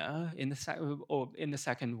warfare in the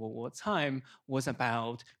Second World War time was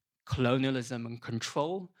about colonialism and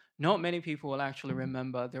control. Not many people will actually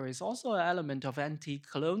remember there is also an element of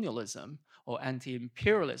anti-colonialism or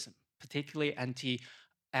anti-imperialism, particularly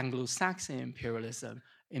anti-Anglo-Saxon imperialism,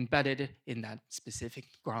 embedded in that specific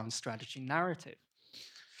grand strategy narrative.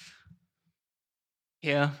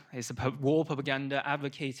 Here is a war propaganda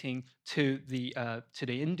advocating to India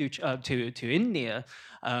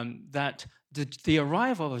that the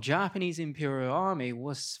arrival of a Japanese imperial army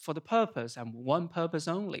was for the purpose, and one purpose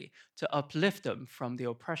only, to uplift them from the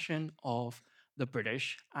oppression of the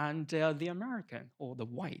British and the American, or the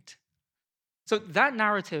white. So that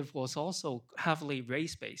narrative was also heavily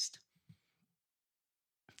race-based.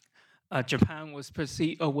 Japan was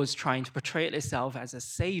trying to portray itself as a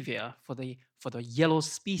savior for the yellow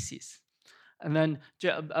species, and then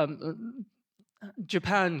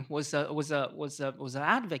Japan was an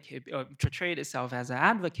advocate, portrayed itself as an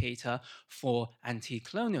advocate for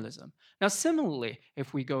anti-colonialism. Now, similarly,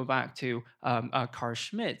 if we go back to Carl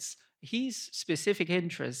Schmitt's his specific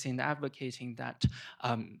interest in advocating that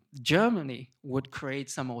Germany would create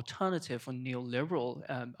some alternative or neoliberal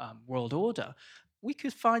world order, we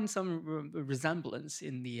could find some resemblance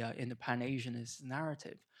in the Pan-Asianist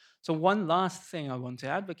narrative. So one last thing I want to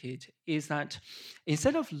advocate is that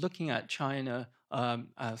instead of looking at China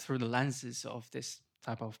through the lenses of this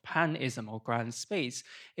type of panism or grand space,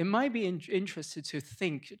 it might be interested to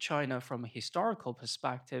think China from a historical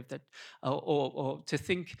perspective, that or to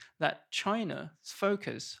think that China's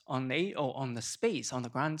focus on the space, on the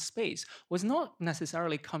grand space, was not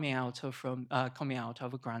necessarily coming out of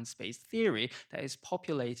a grand space theory that is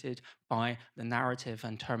populated by the narrative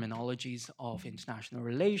and terminologies of international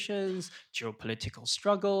relations, geopolitical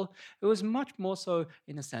struggle. It was much more so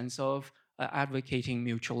in the sense of advocating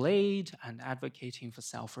mutual aid and advocating for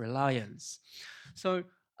self-reliance. So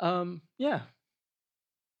yeah,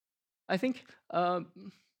 I think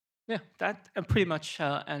yeah, that pretty much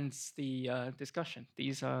ends the discussion.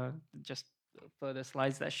 These are just further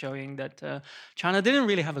slides that showing that China didn't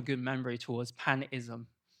really have a good memory towards panism.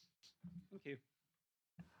 Thank you.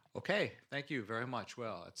 Okay, thank you very much.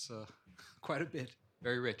 Well, it's quite a bit,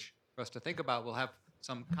 very rich for us to think about. We'll have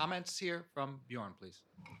some comments here from Björn, please.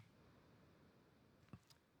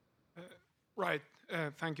 Right.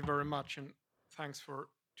 Thank you very much, and thanks for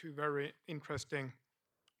two very interesting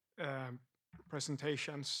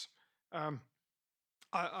presentations.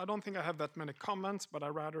 I don't think I have that many comments, but I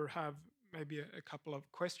rather have maybe a couple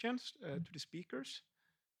of questions to the speakers.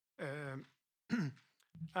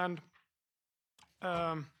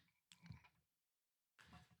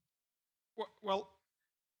 Well,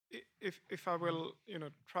 if I will,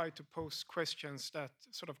 try to pose questions that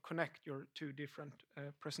sort of connect your two different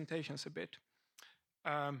presentations a bit.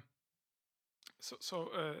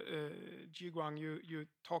 Zhiguang, you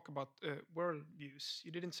talk about worldviews.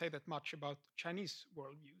 You didn't say that much about Chinese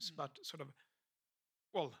worldviews, but sort of,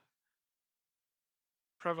 well,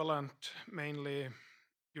 prevalent mainly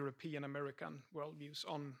European American worldviews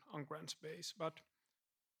on grand space. But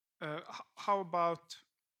how about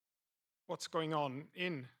what's going on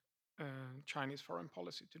in Chinese foreign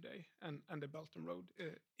policy today and the Belt and Road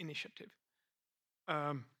Initiative?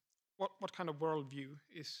 What kind of worldview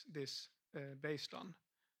is this based on?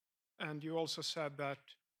 And you also said that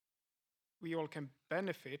we all can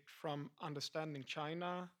benefit from understanding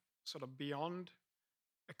China sort of beyond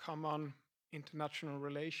a common international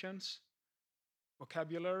relations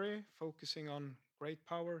vocabulary, focusing on great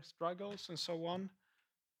power struggles and so on.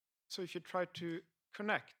 So if you try to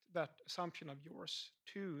connect that assumption of yours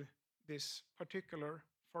to this particular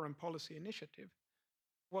foreign policy initiative,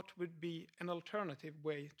 what would be an alternative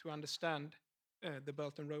way to understand the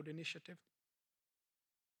Belt and Road Initiative?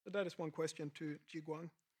 So that is one question to Zhiguang.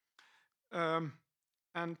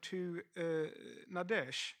 And to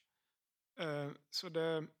Nadège. So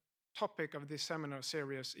the topic of this seminar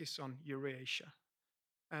series is on Eurasia.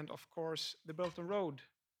 And of course, the Belt and Road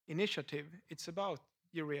Initiative, it's about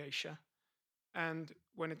Eurasia. And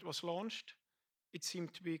when it was launched, it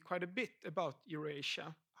seemed to be quite a bit about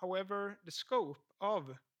Eurasia. However, the scope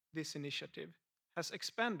of this initiative has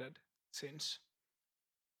expanded since.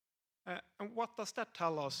 And what does that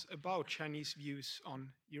tell us about Chinese views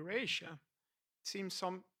on Eurasia? It seems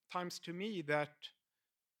sometimes to me that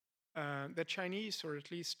the Chinese, or at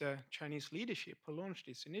least the Chinese leadership who launched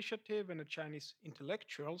this initiative, and the Chinese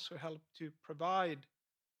intellectuals who helped to provide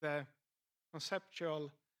the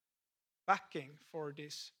conceptual backing for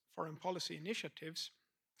these foreign policy initiatives,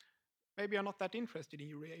 maybe are not that interested in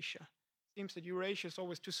Eurasia. It seems that Eurasia is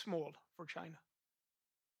always too small for China.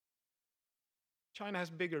 China has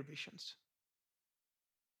bigger visions.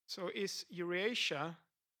 So is Eurasia,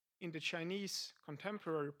 in the Chinese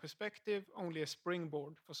contemporary perspective, only a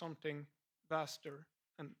springboard for something vaster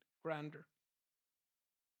and grander?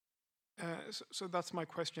 So that's my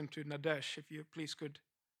question to Nadège, if you please could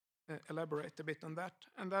elaborate a bit on that.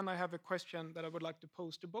 And then I have a question that I would like to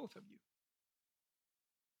pose to both of you.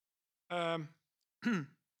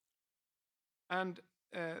 And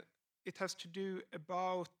it has to do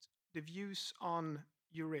about the views on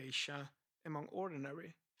Eurasia among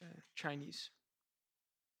ordinary Chinese.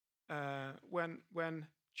 When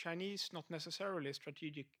Chinese, not necessarily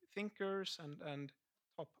strategic thinkers and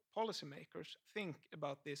top policymakers, think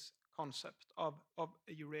about this concept of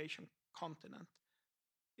a Eurasian continent,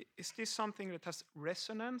 is this something that has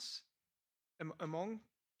resonance among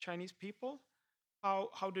Chinese people?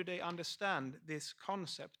 How do they understand this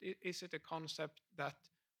concept? Is it a concept that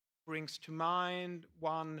brings to mind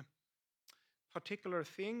one particular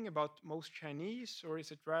thing about most Chinese, or is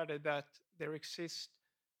it rather that there exists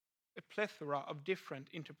a plethora of different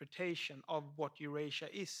interpretation of what Eurasia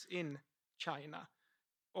is in China?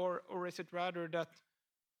 Or is it rather that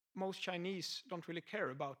most Chinese don't really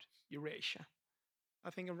care about Eurasia? I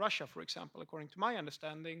think in Russia, for example, according to my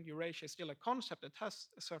understanding, Eurasia is still a concept that has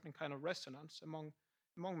a certain kind of resonance among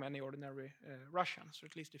many ordinary Russians, or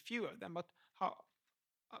at least a few of them. But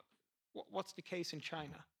what's the case in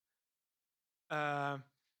China?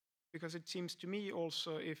 Because it seems to me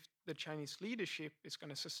also, if the Chinese leadership is going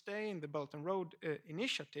to sustain the Belt and Road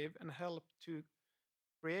Initiative and help to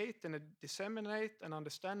create and disseminate an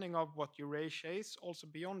understanding of what Eurasia is, also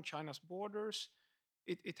beyond China's borders,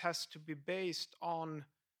 it has to be based on,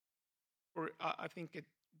 or I think it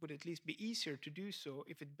would at least be easier to do so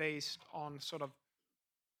if it's based on sort of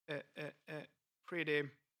a pretty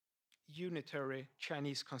unitary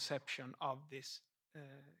Chinese conception of this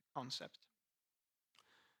concept.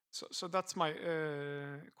 So that's my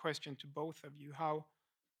question to both of you. How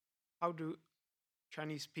do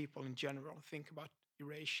Chinese people in general think about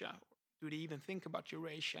Eurasia? Do they even think about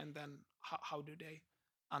Eurasia? And then how do they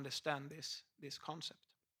understand this concept?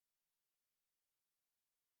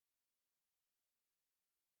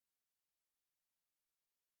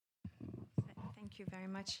 Thank you very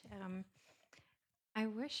much. I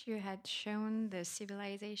wish you had shown the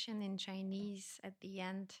civilization in Chinese at the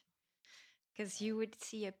end, because you would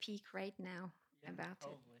see a peek right now about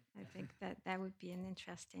probably. it. I think that would be an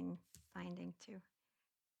interesting finding too.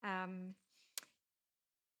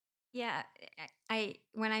 Yeah, I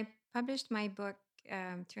when I published my book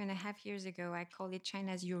 2.5 years ago, I called it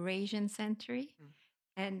China's Eurasian Century.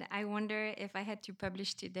 And I wonder if I had to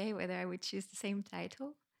publish today, whether I would choose the same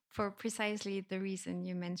title for precisely the reason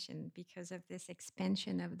you mentioned, because of this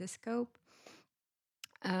expansion of the scope.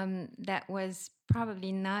 That was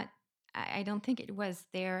probably not, I don't think it was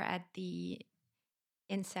there at the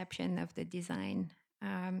inception of the design.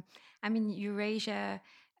 I mean, Eurasia,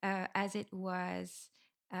 as it was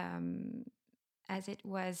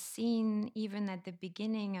seen even at the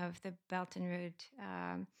beginning of the Belt and Road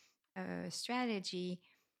strategy,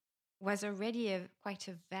 was already quite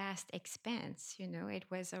a vast expanse. You know, it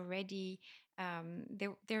was already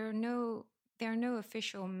there are no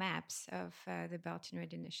official maps of the Belt and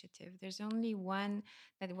Road Initiative. There's only one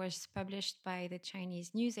that was published by the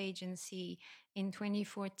Chinese news agency in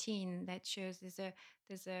 2014 that shows there's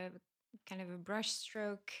a kind of a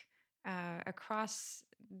brushstroke across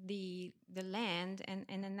the land,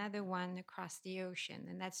 and another one across the ocean,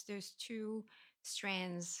 and that's those two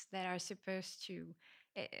strands that are supposed to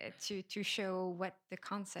show what the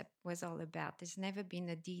concept was all about. There's never been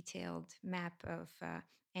a detailed map of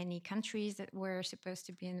any countries that were supposed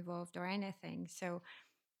to be involved or anything. So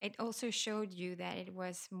it also showed you that it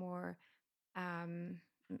was more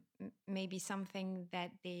maybe something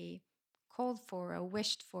that they called for or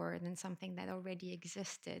wished for than something that already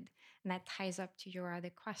existed. And that ties up to your other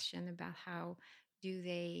question about how do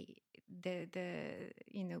they the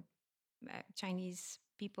Chinese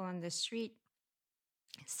people on the street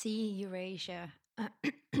see Eurasia,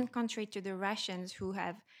 contrary to the Russians who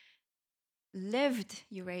have lived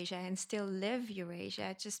Eurasia and still live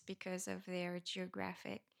Eurasia just because of their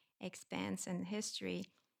geographic expanse and history.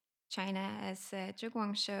 China, as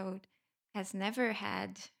Zhiguang showed, has never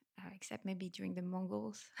had, except maybe during the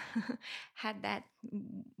Mongols, had that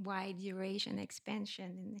wide Eurasian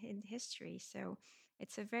expansion in history. So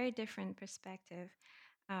it's a very different perspective.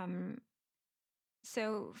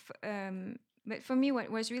 But for me,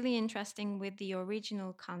 what was really interesting with the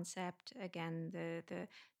original concept, again, the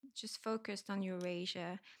just focused on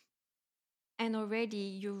Eurasia, and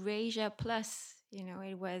already Eurasia plus,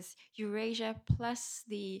 it was Eurasia plus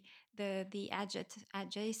the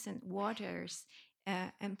adjacent waters,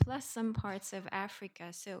 and plus some parts of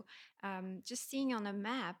Africa. So just seeing on a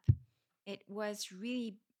map, it was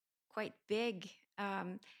really quite big.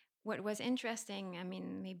 What was interesting, I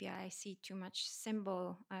mean, maybe I see too much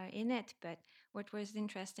symbol in it, but what was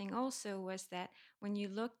interesting also was that when you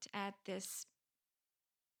looked at this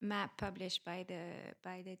map published by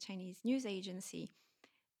the Chinese news agency,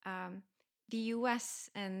 the U.S.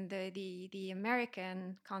 and the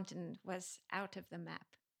American continent was out of the map,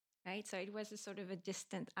 right? So it was a sort of a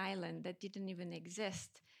distant island that didn't even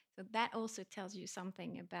exist. So that also tells you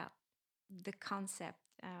something about the concept.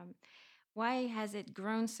 Why has it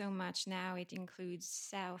grown so much now? It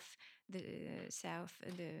includes the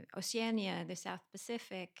Oceania, the South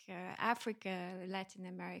Pacific, Africa, Latin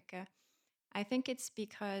America. I think it's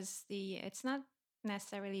because it's not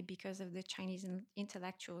necessarily because of the Chinese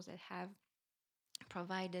intellectuals that have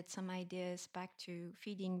provided some ideas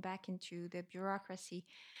feeding back into the bureaucracy.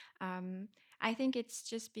 I think it's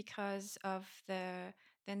just because of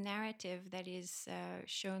the narrative that is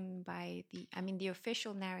shown by the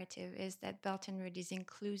official narrative is that Belt and Road is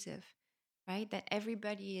inclusive, right? That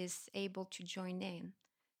everybody is able to join in.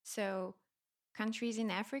 So countries in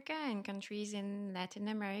Africa and countries in Latin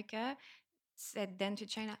America said then to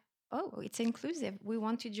China, oh, it's inclusive. We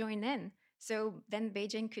want to join in. So then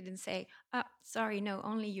Beijing couldn't say, oh, sorry, no,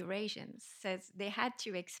 only Eurasians. So they had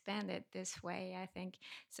to expand it this way, I think.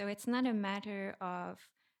 So it's not a matter of,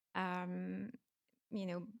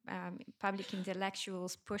 public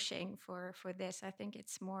intellectuals pushing for this. I think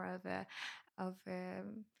it's more of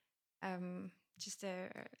just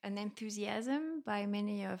an enthusiasm by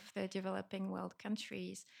many of the developing world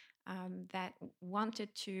countries that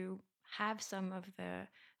wanted to have some of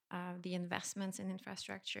the investments in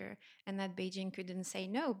infrastructure, and that Beijing couldn't say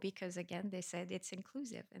no because again they said it's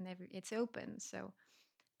inclusive and it's open. So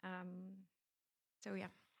yeah,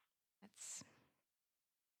 that's.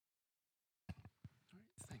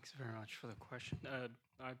 Thanks very much for the question.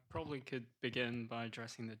 I probably could begin by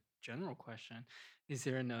addressing the general question. Is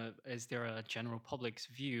there a general public's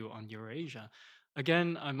view on Eurasia?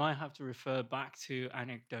 Again, I might have to refer back to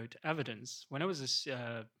anecdote evidence. When I was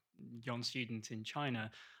a young student in China,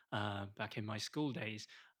 back in my school days,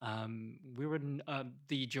 we were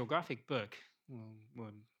the geographic book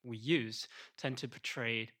we use tend to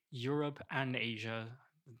portray Europe and Asia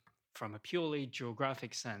from a purely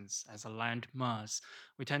geographic sense as a land mass.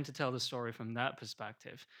 We tend to tell the story from that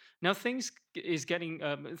perspective. Now things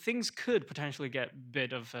could potentially get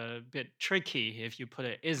a bit tricky if you put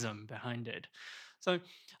an ism behind it. So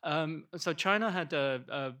China had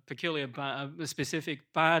a peculiar, a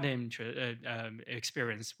specific bad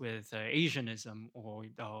experience with Asianism or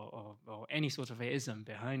any sort of ism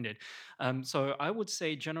behind it. So I would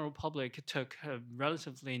say general public took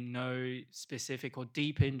relatively no specific or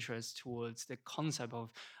deep interest towards the concept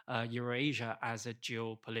of Eurasia as a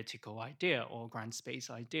geopolitical idea or grand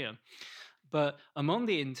space idea. But among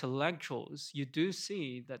the intellectuals, you do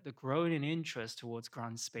see that the growing interest towards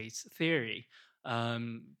grand space theory.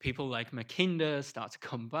 People like Mackinder start to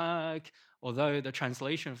come back, although the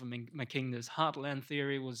translation from Mackinder's heartland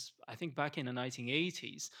theory was, I think, back in the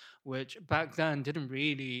 1980s, which back then didn't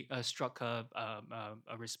really struck a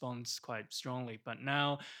response quite strongly. But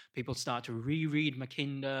now people start to reread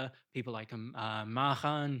Mackinder, people like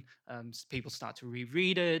Mahan, people start to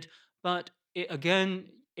reread it. But again,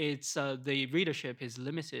 it's the readership is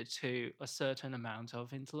limited to a certain amount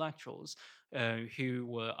of intellectuals who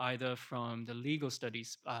were either from the legal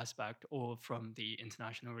studies aspect or from the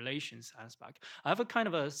international relations aspect. I have a kind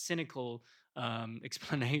of a cynical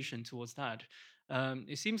explanation towards that.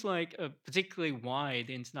 It seems like particularly why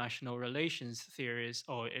the international relations theorists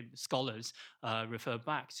or scholars refer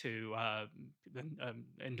back to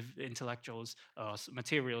intellectuals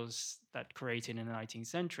materials that created in the 19th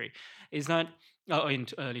century is that, in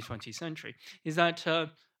early 20th century, is that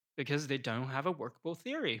because they don't have a workable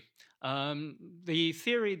theory. The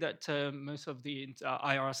theory that most of the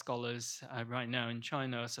IR scholars right now in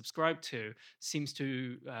China subscribe to seems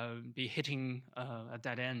to be hitting a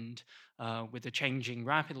dead end with the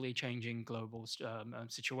rapidly changing global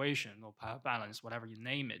situation or power balance, whatever you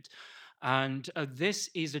name it. And this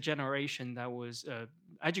is a generation that was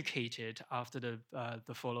educated after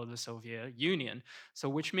the fall of the Soviet Union. So,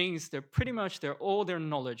 which means all their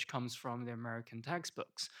knowledge comes from the American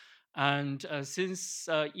textbooks. And since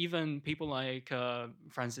even people like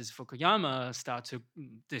Francis Fukuyama start to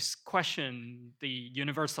question the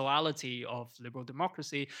universality of liberal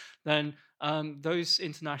democracy, then those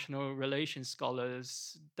international relations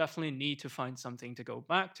scholars definitely need to find something to go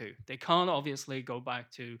back to. They can't obviously go back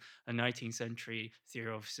to a 19th century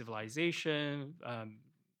theory of civilization,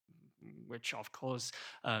 which of course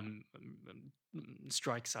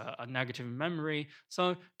strikes a negative memory.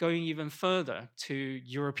 So going even further to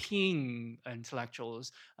European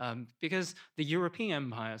intellectuals, because the European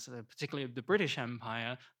empires, particularly the British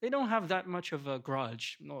Empire, they don't have that much of a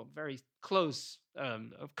grudge, or very close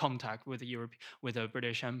contact with the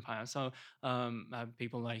British Empire. So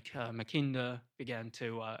people like Mackinder began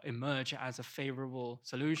to emerge as a favorable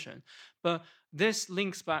solution. But this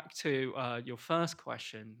links back to your first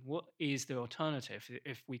question: what is the alternative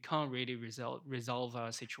if we can't really resolve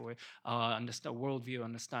our situation, our worldview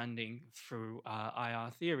understanding through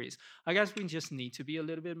IR theories? I guess we just need to be a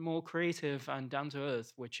little bit more creative and down to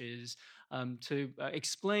earth, which is to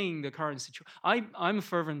explain the current situation. I'm a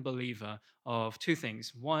fervent believer of two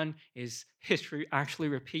things. One is history actually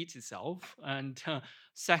repeats itself, and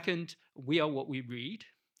second, we are what we read.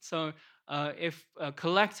 So if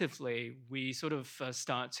collectively we sort of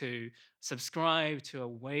start to subscribe to a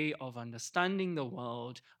way of understanding the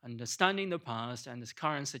world, understanding the past and the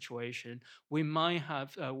current situation, we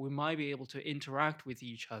might be able to interact with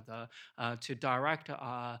each other to direct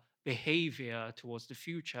our behavior towards the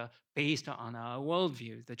future based on our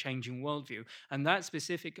worldview, the changing worldview. And that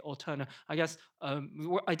specific alternative, I guess,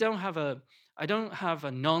 I don't have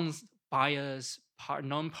a non-bias,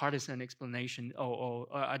 non-partisan explanation or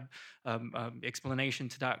explanation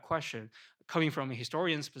to that question. Coming from a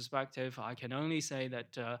historian's perspective, I can only say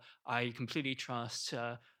that I completely trust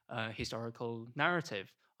historical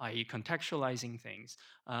narrative, i.e. contextualizing things.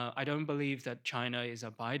 I don't believe that China is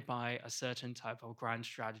abide by a certain type of grand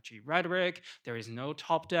strategy rhetoric. There is no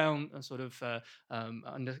top-down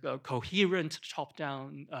coherent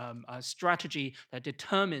top-down strategy that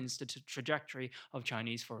determines the trajectory of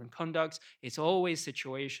Chinese foreign conduct. It's always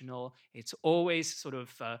situational. It's always sort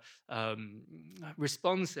of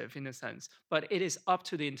responsive in a sense. But it is up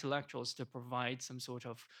to the intellectuals to provide some sort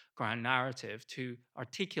of grand narrative to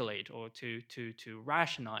articulate or to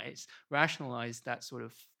rationalize that sort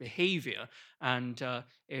of behavior. And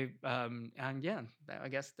yeah, I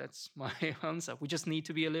guess that's my answer. We just need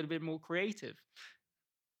to be a little bit more creative.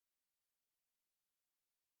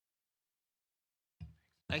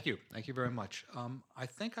 Thank you. Thank you very much. I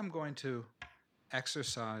think I'm going to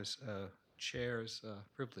exercise chair's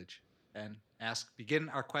privilege and begin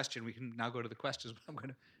our question. We can now go to the questions, but I'm going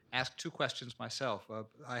to ask two questions myself.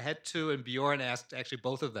 I had two, and Bjorn asked actually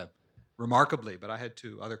both of them remarkably, but I had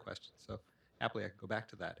two other questions. So happily I can go back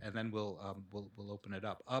to that, and then we'll open it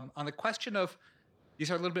up. On the question of,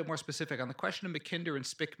 these are a little bit more specific, on the question of Mackinder and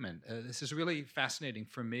Spickman, this is really fascinating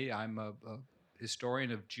for me. I'm a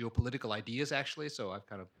historian of geopolitical ideas, actually, so I've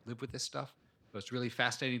kind of lived with this stuff. So it's really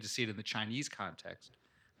fascinating to see it in the Chinese context.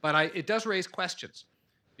 But it does raise questions,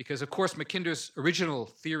 because, of course, Mackinder's original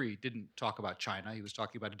theory didn't talk about China. He was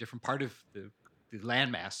talking about a different part of the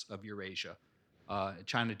landmass of Eurasia.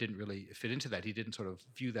 China didn't really fit into that. He didn't sort of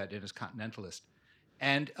view that in as continentalist.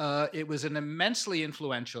 And it was an immensely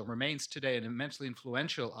influential, remains today an immensely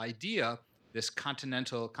influential idea, this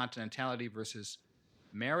continentality versus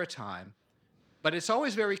maritime. But it's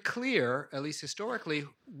always very clear, at least historically,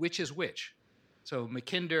 which is which. So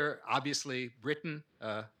Mackinder, obviously, Britain,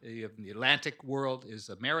 you have the Atlantic world is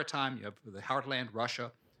maritime. You have the heartland,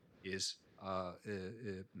 Russia, is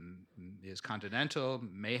continental.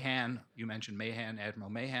 Mahan, you mentioned Mahan. Admiral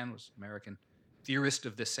Mahan was an American theorist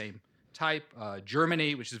of the same type.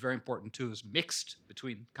 Germany, which is very important too, is mixed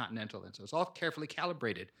between continental, and so it's all carefully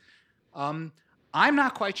calibrated. I'm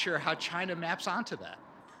not quite sure how China maps onto that.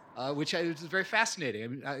 Which is very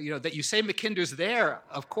fascinating. I mean, that you say Mackinder's there,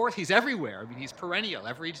 of course, he's everywhere. I mean, he's perennial.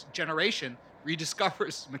 Every generation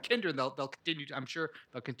rediscovers Mackinder, and they'll continue, I'm sure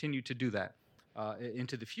they'll continue to do that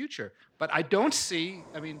into the future. But I don't see,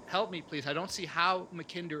 I mean, help me, please, I don't see how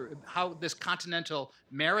how this continental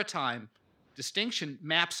maritime distinction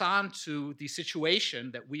maps onto the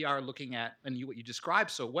situation that we are looking at, and what you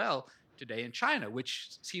described so well today in China, which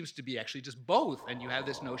seems to be actually just both, and you have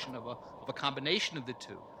this notion of a combination of the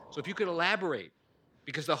two. So if you could elaborate,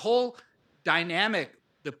 because the whole dynamic,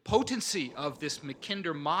 the potency of this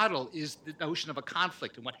Mackinder model is the notion of a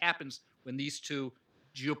conflict and what happens when these two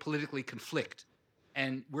geopolitically conflict.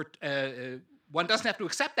 And one doesn't have to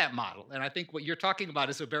accept that model. And I think what you're talking about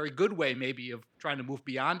is a very good way maybe of trying to move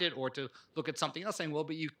beyond it, or to look at something else, saying, well,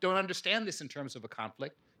 but you don't understand this in terms of a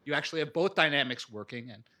conflict. You actually have both dynamics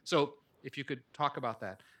working. And so if you could talk about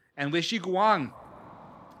that. And with Zhiguang,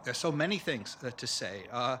 there's so many things to say.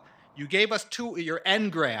 You gave us your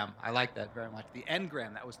n-gram. I like that very much. The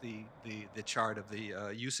n-gram, that was the chart of the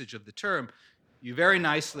usage of the term. You very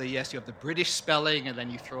nicely, yes, you have the British spelling, and then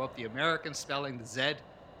you throw up the American spelling, the Z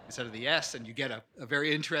instead of the S, and you get a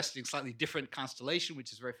very interesting, slightly different constellation,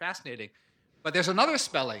 which is very fascinating. But there's another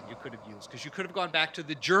spelling you could have used, because you could have gone back to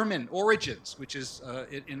the German origins, which is,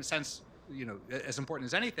 in a sense, as important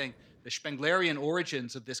as anything, the Spenglerian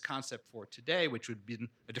origins of this concept for today, which would be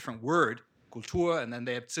a different word, Kultur, and then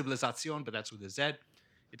they have Zivilisation, but that's with a Z.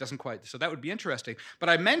 It doesn't quite, so that would be interesting. But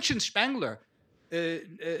I mentioned Spengler,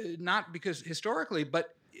 not because historically,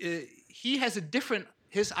 but he has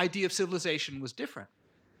his idea of civilization was different.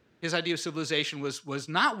 His idea of civilization was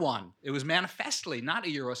not one. It was manifestly not a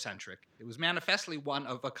Eurocentric. It was manifestly one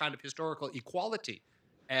of a kind of historical equality,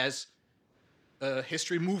 as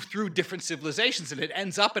history moved through different civilizations, and it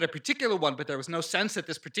ends up at a particular one, but there was no sense that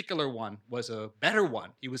this particular one was a better one.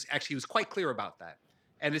 He was quite clear about that.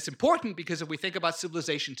 And it's important because if we think about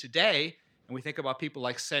civilization today, and we think about people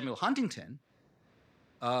like Samuel Huntington,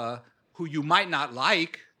 who you might not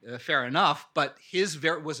like, fair enough, but his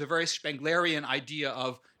was a very Spenglerian idea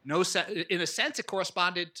of in a sense, it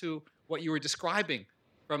corresponded to what you were describing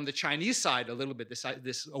from the Chinese side a little bit,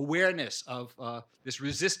 this awareness of this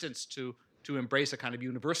resistance to embrace a kind of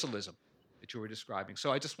universalism that you were describing.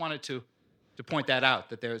 So I just wanted to point that out,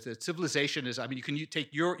 that there's a civilization is, I mean, you take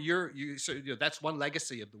so, that's one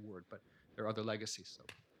legacy of the word, but there are other legacies. So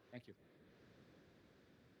thank you.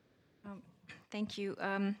 Thank you.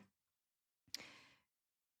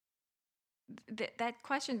 That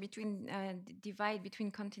question between divide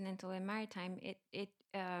between continental and maritime,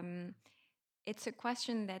 it's a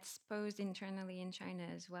question that's posed internally in China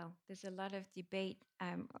as well. There's a lot of debate.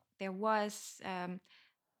 There was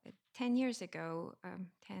 10 years ago,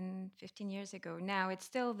 10, 15 years ago. Now it's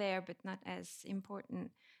still there, but not as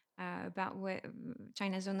important, about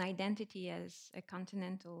China's own identity as a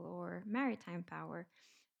continental or maritime power.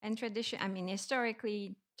 And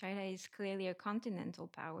historically, China is clearly a continental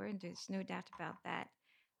power. There's no doubt about that.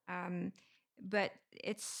 But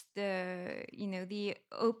it's the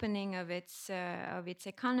opening of its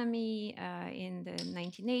economy in the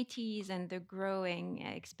 1980s and the growing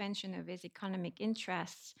expansion of its economic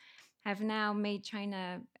interests have now made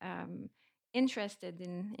China interested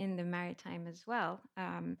in the maritime as well.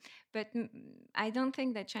 But I don't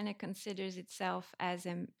think that China considers itself as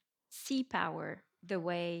a sea power the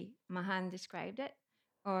way Mahan described it,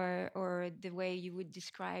 or the way you would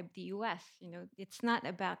describe the US. It's not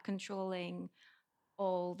about controlling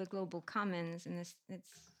all the global commons, and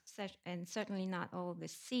and certainly not all the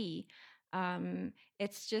sea.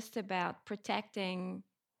 It's just about protecting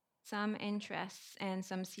some interests and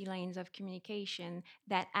some sea lanes of communication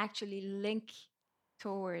that actually link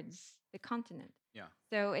towards the continent. Yeah.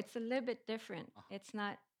 So it's a little bit different. It's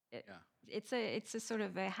not. It's a sort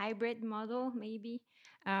of a hybrid model, maybe,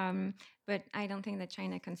 but I don't think that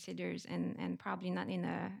China considers, and probably not in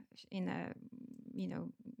a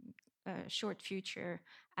short future,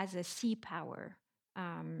 as a sea power.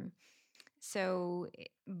 So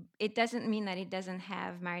it doesn't mean that it doesn't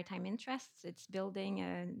have maritime interests. It's building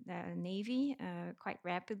a navy quite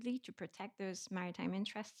rapidly to protect those maritime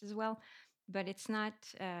interests as well, but it's not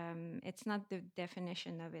the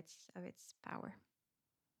definition of its power.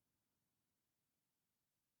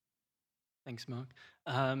 Thanks, Mark.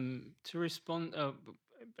 To respond,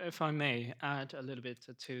 if I may add a little bit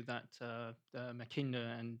to that,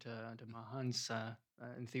 Mackinder and the Mahan's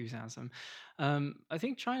enthusiasm. I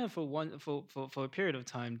think China, for a period of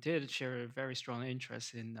time, did share a very strong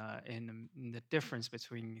interest in the difference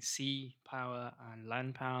between sea power and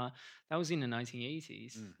land power. That was in the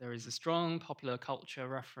 1980s. There is a strong popular culture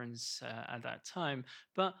reference at that time,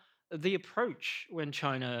 but the approach when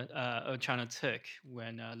China took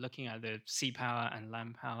when looking at the sea power and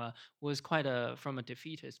land power was quite from a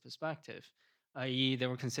defeatist perspective, i.e. they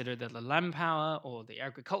were considered that the land power or the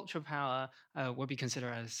agriculture power would be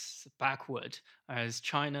considered as backward, as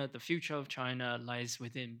the future of China lies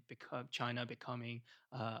within China becoming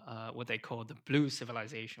what they call the blue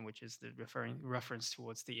civilization, which is the reference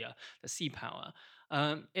towards the sea power.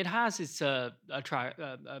 It has its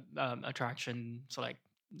attraction, so like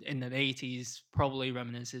in the 80s, probably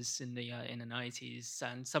reminiscences in the 90s,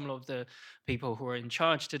 and some of the people who are in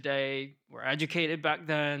charge today were educated back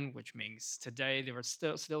then, which means today there are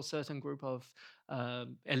still certain group of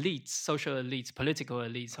elites, social elites, political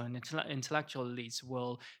elites, or intellectual elites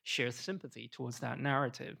will share sympathy towards that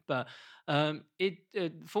narrative. But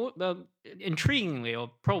intriguingly,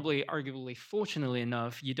 or probably arguably fortunately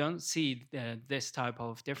enough, you don't see this type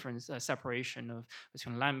of difference, separation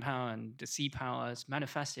between land power and the sea power as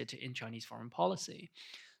manifested in Chinese foreign policy.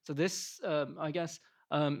 So this, I guess,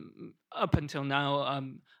 up until now,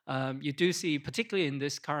 you do see, particularly in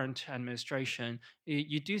this current administration,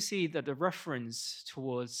 you do see that the reference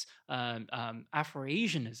towards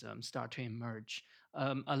Afro-Asianism start to emerge.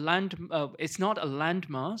 It's not a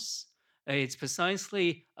landmass. It's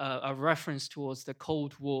precisely a reference towards the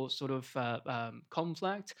Cold War sort of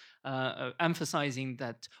conflict, emphasizing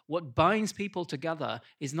that what binds people together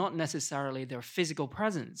is not necessarily their physical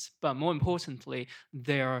presence, but more importantly,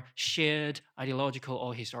 their shared ideological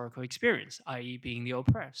or historical experience, i.e. being the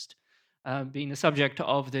oppressed. Being the subject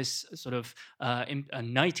of this sort of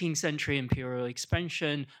 19th century imperial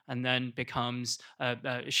expansion, and then becomes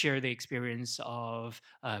share the experience of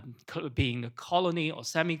being a colony or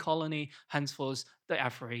semi-colony, henceforth the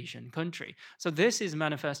Afro-Asian country. So this is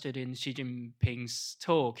manifested in Xi Jinping's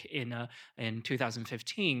talk in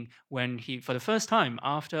 2015, when he, for the first time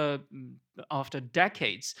after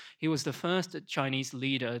decades, he was the first Chinese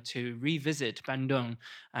leader to revisit Bandung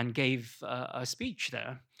and gave a speech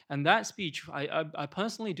there. And that speech, I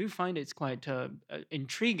personally do find it's quite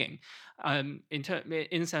intriguing, in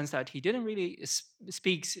the sense that he didn't really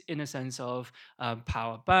speaks in a sense of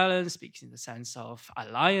power balance, speaks in the sense of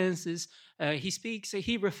alliances.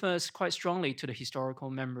 He refers quite strongly to the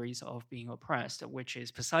historical memories of being oppressed, which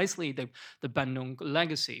is precisely the Bandung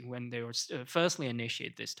legacy when they were firstly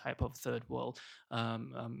initiated this type of third world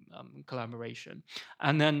collaboration.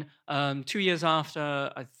 And then 2 years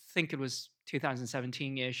after, I think it was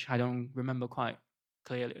 2017-ish, I don't remember quite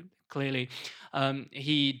clearly,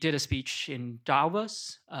 he did a speech in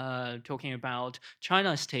Davos talking about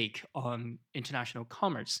China's take on international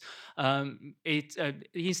commerce.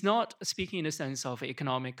 He's not speaking in the sense of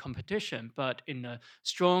economic competition, but in a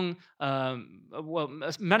strong,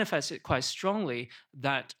 manifests it quite strongly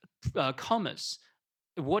that commerce,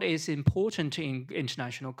 what is important in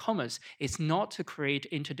international commerce is not to create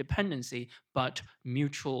interdependency, but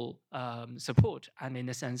mutual support, and in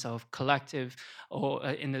a sense of collective, or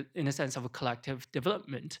in a sense of a collective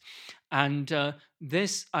development. And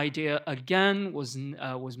this idea again was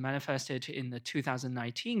manifested in the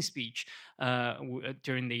 2019 speech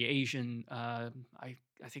during the Asian,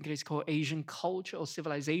 I think it is called Asian Culture or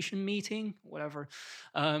Civilization Meeting, whatever.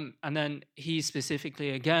 And then he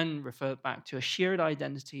specifically again referred back to a shared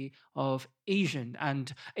identity of Asian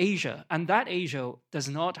and Asia, and that Asia does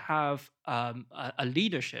not have a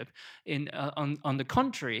leadership. On the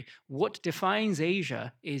contrary, what defines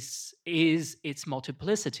Asia is its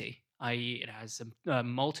multiplicity. I.e., it has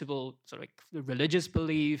multiple sort of religious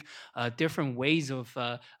belief, different ways of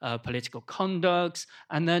political conducts,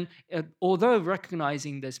 and then although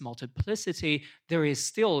recognizing this multiplicity, there is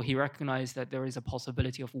still, he recognized that there is a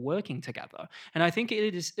possibility of working together. And I think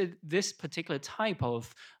it is this particular type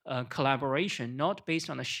of collaboration, not based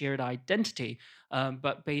on a shared identity,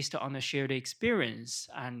 but based on a shared experience,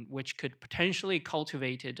 and which could potentially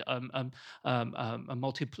cultivate the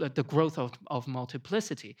growth of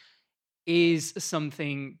multiplicity, is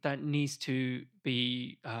something that needs to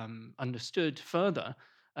be understood further.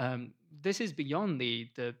 This is beyond the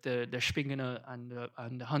Spingener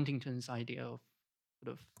and Huntington's idea of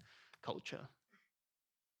sort of culture.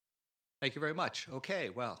 Thank you very much.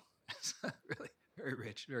 Okay, well, really very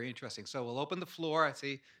rich, very interesting. So we'll open the floor. I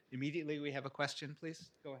see immediately we have a question.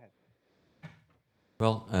 Please go ahead.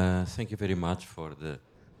 Well, thank you very much for the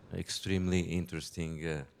extremely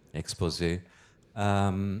interesting expose.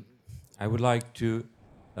 I would like to,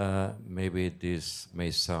 maybe this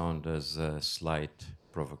may sound as a slight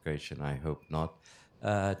provocation, I hope not,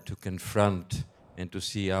 to confront and to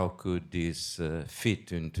see how could this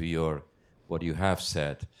fit into what you have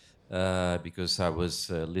said. Because I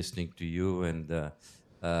was listening to you and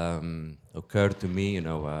occurred to me,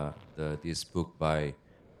 this book by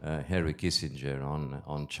Henry Kissinger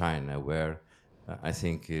on China, where I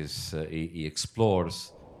think he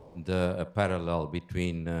explores a parallel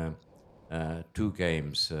between two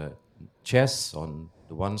games, chess on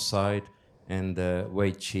the one side and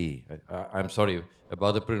Wei Qi. I'm sorry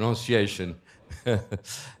about the pronunciation.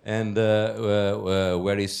 And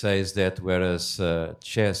where he says that whereas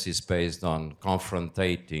chess is based on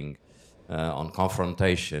confrontation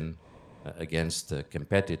against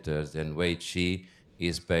competitors, then Wei Qi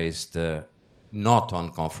is based not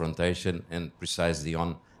on confrontation and precisely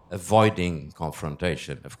on avoiding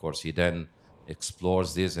confrontation. Of course, he then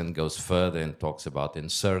explores this and goes further and talks about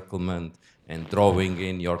encirclement and drawing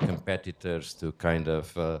in your competitors to kind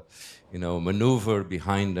of, maneuver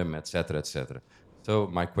behind them, etc., etc. So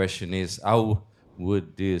my question is, how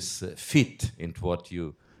would this fit into what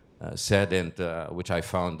you said, and which I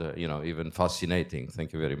found, even fascinating?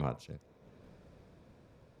 Thank you very much. Do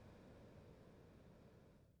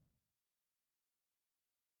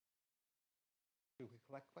we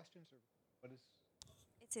collect questions, or what is?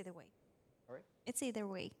 It's either way. All right. It's either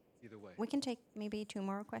way. Either way. We can take maybe 2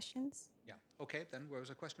 more questions. Yeah. Okay. Then there was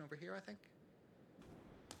a question over here, I think.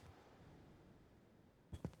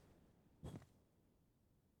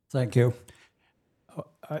 Thank you.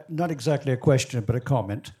 Not exactly a question, but a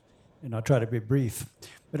comment, and I'll try to be brief.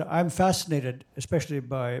 But I'm fascinated, especially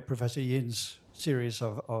by Professor Yin's series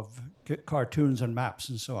of cartoons and maps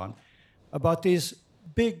and so on, about these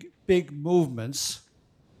big movements,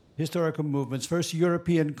 historical movements. First,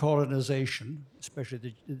 European colonization,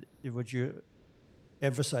 especially would you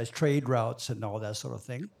emphasize trade routes and all that sort of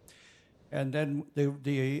thing. And then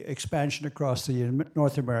the expansion across the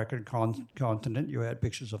North American continent, you had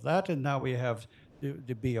pictures of that, and now we have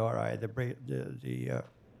the BRI, the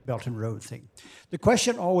Belt and Road thing. The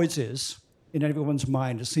question always is, in everyone's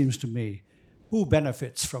mind, it seems to me, who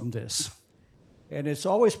benefits from this? And it's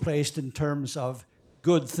always placed in terms of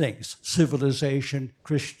good things: civilization,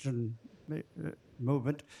 Christian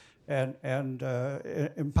movement, and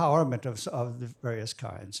empowerment of the various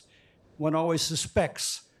kinds. One always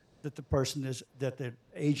suspects that the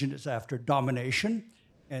agent is after domination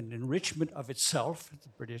and enrichment of itself,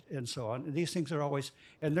 and so on. And these things are always,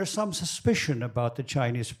 and there's some suspicion about the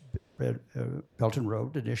Chinese Belt and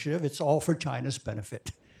Road Initiative. It's all for China's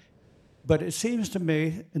benefit. But it seems to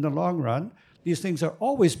me, in the long run, these things are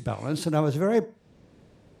always balanced, and I was very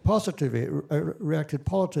positively, reacted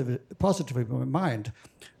positively in my mind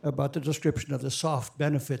about the description of the soft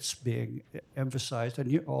benefits being emphasized,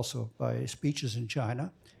 and also by speeches in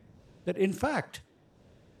China, that in fact,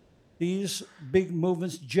 these big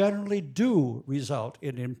movements generally do result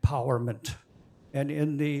in empowerment. And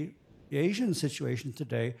in the Asian situation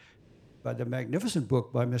today, by the magnificent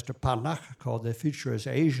book by Mr. Panak called The Future is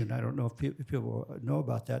Asian, I don't know if people know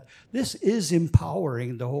about that, this is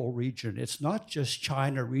empowering the whole region. It's not just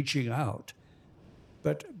China reaching out,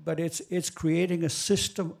 but it's creating a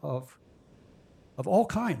system of all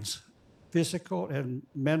kinds, physical and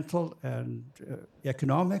mental and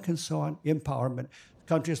economic and so on, empowerment.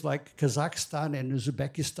 Countries like Kazakhstan and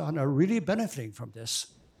Uzbekistan are really benefiting from this.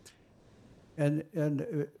 And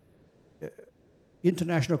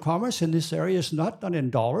international commerce in this area is not done in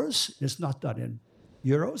dollars, it's not done in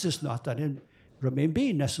euros, it's not done in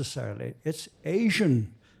renminbi necessarily. It's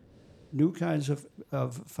Asian, new kinds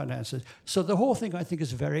of finances. So the whole thing, I think,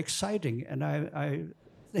 is very exciting. And I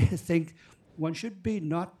think one should be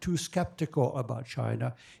not too skeptical about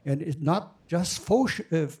China and not just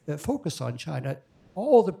focus on China.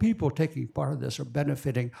 All the people taking part of this are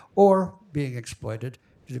benefiting or being exploited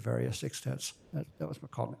to various extents. That was my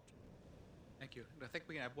comment. Thank you. I think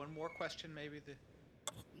we can have one more question, maybe the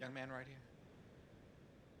young man right here.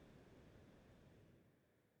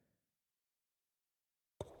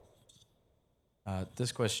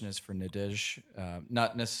 This question is for Nadège,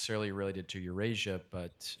 not necessarily related to Eurasia,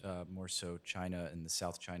 but more so China and the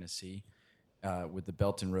South China Sea. With the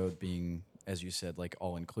Belt and Road being, as you said, like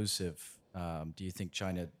all-inclusive, do you think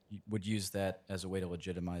China would use that as a way to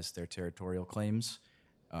legitimize their territorial claims?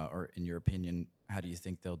 Or in your opinion, how do you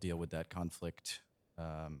think they'll deal with that conflict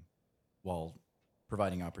while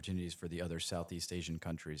providing opportunities for the other Southeast Asian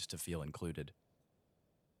countries to feel included?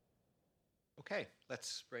 Okay,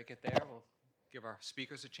 let's break it there. We'll give our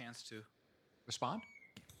speakers a chance to respond.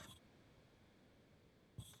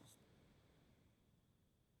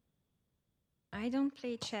 I don't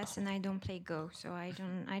play chess and I don't play Go, so I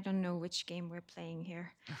don't know which game we're playing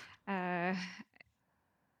here.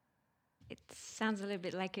 It sounds a little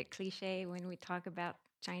bit like a cliche when we talk about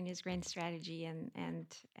China's grand strategy and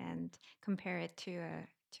compare it to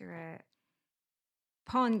a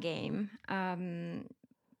pawn game.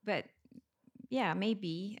 But yeah,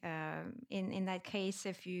 maybe in that case,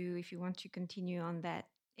 if you want to continue on that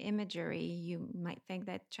imagery, you might think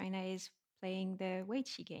that China is playing the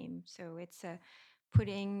Weiqi game. So it's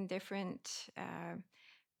putting different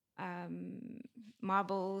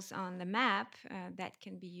marbles on the map that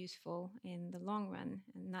can be useful in the long run,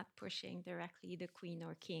 and not pushing directly the queen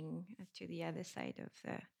or king to the other side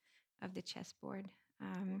of the chessboard.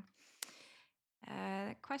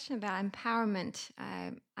 Question about empowerment.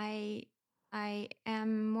 I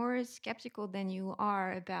am more skeptical than you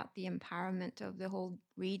are about the empowerment of the whole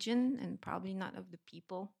region, and probably not of the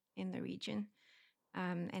people in the region,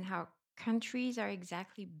 and how countries are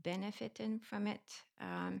exactly benefiting from it.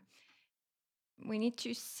 We need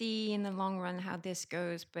to see in the long run how this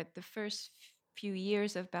goes, but the first few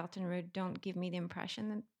years of Belt and Road don't give me the impression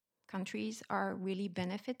that countries are really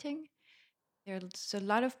benefiting. There's a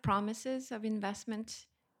lot of promises of investment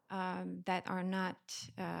that are not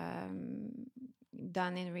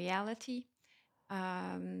done in reality.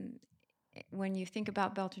 When you think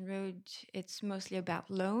about Belt and Road, it's mostly about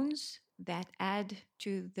loans that add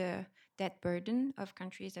to the debt burden of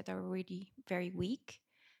countries that are already very weak.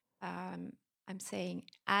 I'm saying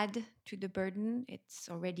add to the burden. It's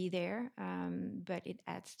already there, but it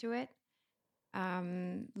adds to it.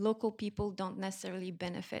 Local people don't necessarily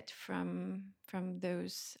benefit from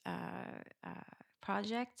those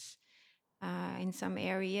projects. In some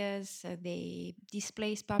areas, they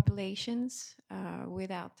displace populations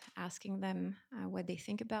without asking them what they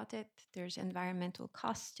think about it. There's environmental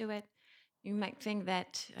costs to it. You might think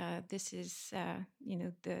that this is,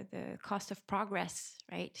 the cost of progress,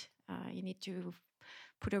 right? You need to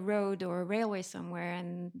put a road or a railway somewhere,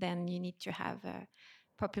 and then you need to have a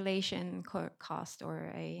population cost or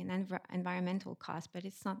an environmental cost, but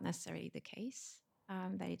it's not necessarily the case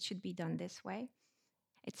that it should be done this way.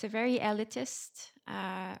 It's a very elitist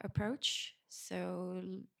approach. So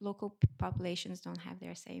local populations don't have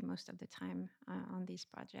their say most of the time on these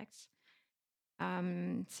projects.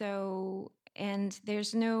 And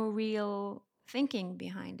there's no real thinking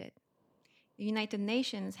behind it. The United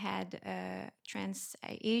Nations had a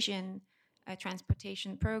Trans-Asian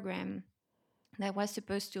transportation program that was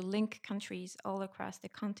supposed to link countries all across the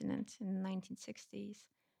continent in the 1960s.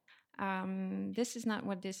 This is not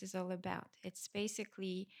what this is all about. It's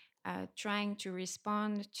basically trying to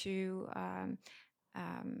respond to,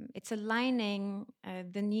 it's aligning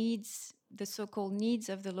the needs, the so-called needs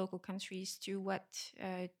of the local countries to what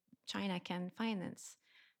China can finance.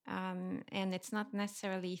 And it's not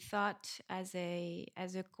necessarily thought as a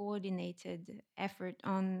coordinated effort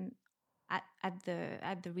on at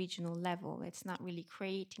the regional level. It's not really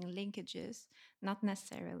creating linkages, not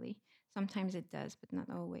necessarily. Sometimes it does, but not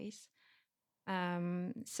always.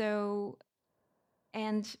 And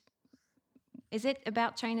is it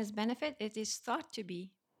about China's benefit? It is thought to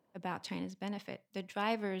be about China's benefit. The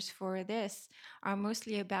drivers for this are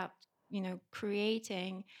mostly about,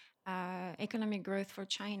 creating economic growth for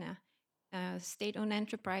China. State-owned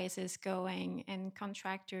enterprises going, and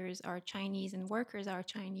contractors are Chinese and workers are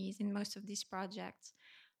Chinese in most of these projects.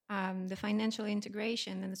 The financial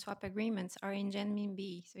integration and the swap agreements are in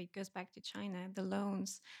renminbi, so it goes back to China. The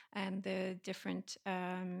loans and the different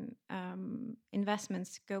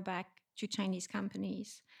investments go back to Chinese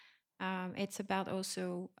companies. It's about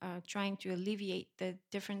also trying to alleviate the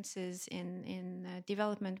differences in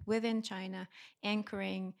development within China,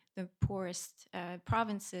 anchoring the poorest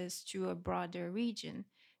provinces to a broader region.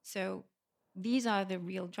 So these are the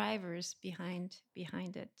real drivers behind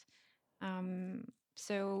it.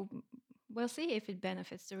 So we'll see if it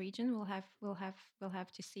benefits the region. We'll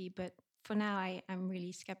have to see. But for now, I'm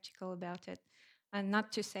really skeptical about it. And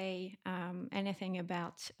not to say anything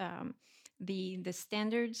about the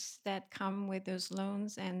standards that come with those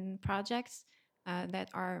loans and projects that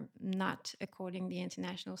are not according the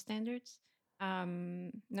international standards.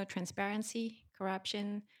 No transparency,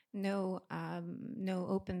 corruption, no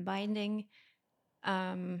open binding.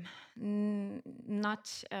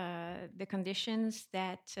 Not the conditions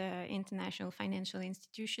that international financial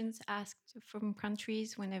institutions ask from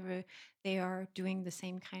countries whenever they are doing the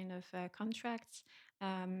same kind of contracts,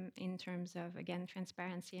 in terms of, again,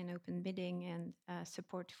 transparency and open bidding and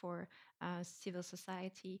support for civil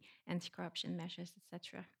society, anti-corruption measures,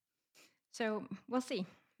 etc. So we'll see.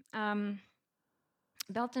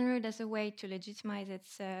 Belt and Road as a way to legitimize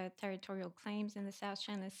its territorial claims in the South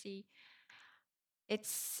China Sea. I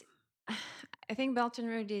think Belt and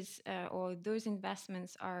Road is, or those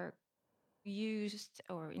investments are used,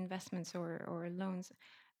 or investments or loans,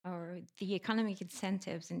 or the economic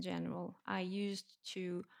incentives in general are used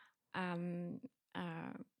to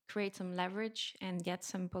create some leverage and get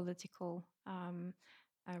some political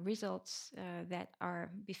results that are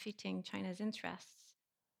befitting China's interests.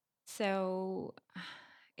 So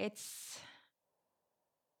it's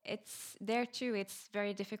there too. It's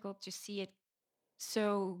very difficult to see it.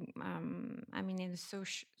 So, in so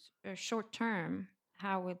short term,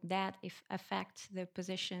 how would that affect the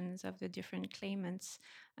positions of the different claimants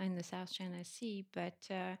in the South China Sea? But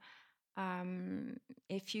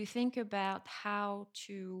if you think about how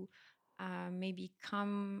to maybe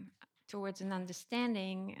come towards an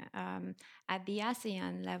understanding at the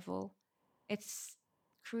ASEAN level, it's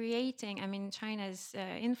creating, China's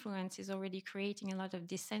influence is already creating a lot of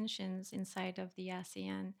dissensions inside of the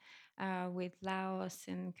ASEAN, with Laos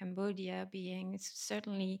and Cambodia being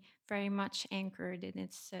certainly very much anchored in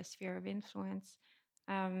its sphere of influence.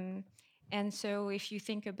 And so if you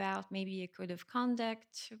think about maybe a code of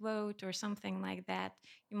conduct vote or something like that,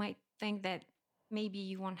 you might think that maybe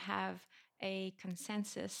you won't have a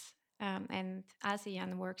consensus, and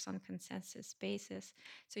ASEAN works on consensus basis.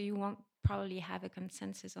 So you won't probably have a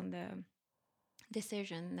consensus on the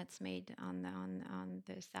decision that's made on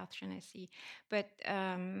the South China Sea. But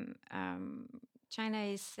China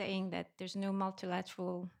is saying that there's no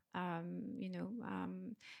multilateral,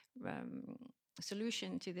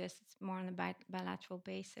 solution to this. It's more on a bilateral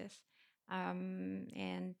basis.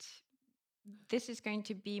 And this is going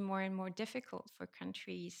to be more and more difficult for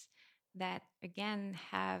countries that, again,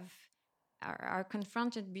 are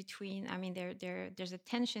confronted between, there's a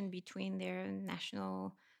tension between their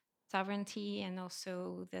national sovereignty and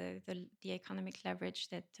also the economic leverage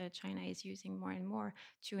that China is using more and more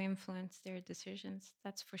to influence their decisions.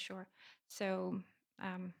 That's for sure. So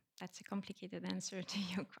that's a complicated answer to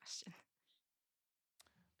your question.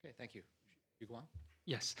 Okay, thank you. Zhiguang?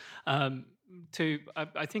 Yes.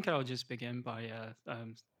 I think I'll just begin by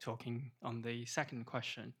talking on the second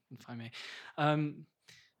question, if I may.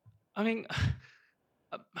 I mean,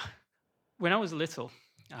 when I was little,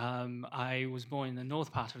 I was born in the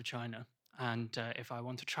north part of China. And if I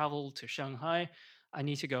want to travel to Shanghai, I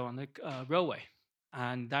need to go on the railway.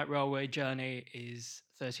 And that railway journey is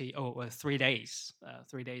 3 days,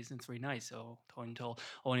 3 days and 3 nights, or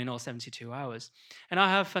all in all 72 hours. And I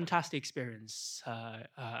have fantastic experience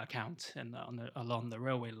account along the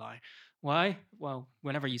railway line. Why? Well,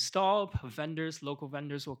 whenever you stop, local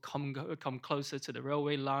vendors will come closer to the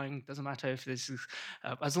railway line. Doesn't matter if this is,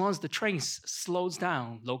 as long as the train slows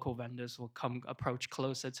down, local vendors will approach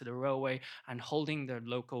closer to the railway and holding their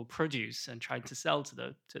local produce and trying to sell to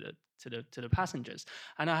the passengers.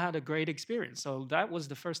 And I had a great experience. So that was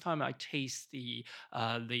the first time I tasted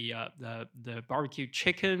the barbecued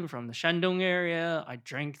chicken from the Shandong area. I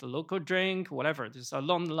drank the local drink, whatever. Just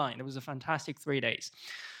along the line, it was a fantastic 3 days.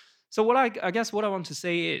 So what I guess what I want to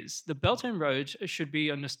say is the Belt and Road should be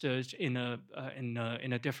understood in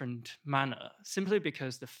a different manner, simply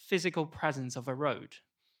because the physical presence of a road,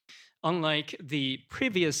 unlike the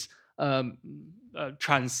previous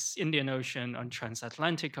trans-Indian Ocean and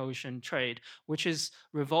transatlantic ocean trade, which is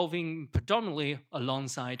revolving predominantly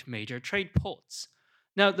alongside major trade ports.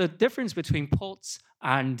 Now, the difference between ports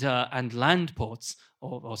and land ports,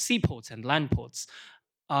 or seaports and land ports,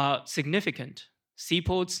 are significant.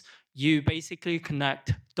 Seaports, you basically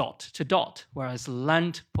connect dot to dot, whereas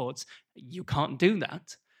land ports, you can't do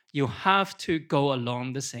that. You have to go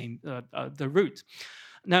along the same the route.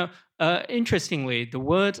 Now, interestingly, the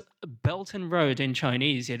word Belt and Road in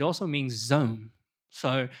Chinese, it also means zone.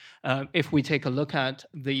 So if we take a look at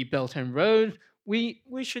the Belt and Road, we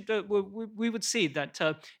would see that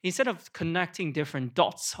instead of connecting different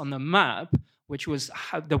dots on the map, which was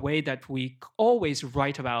the way that we always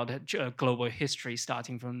write about global history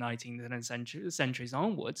starting from 19th centuries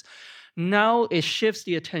onwards, now it shifts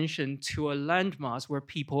the attention to a landmass where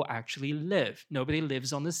people actually live. Nobody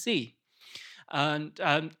lives on the sea.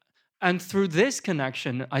 And through this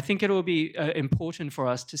connection, I think it will be important for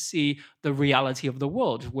us to see the reality of the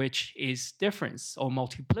world, which is difference or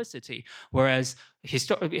multiplicity. Whereas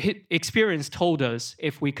experience told us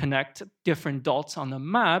if we connect different dots on the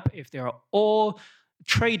map, if they are all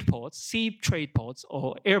trade ports, sea trade ports,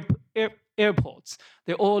 or airports,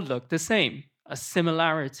 they all look the same. A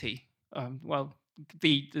similarity.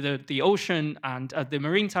 The ocean and the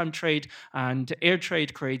maritime trade and air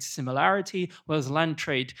trade creates similarity, whereas land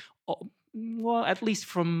trade, well, at least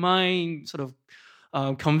from my sort of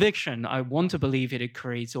conviction, I want to believe it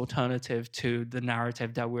creates alternative to the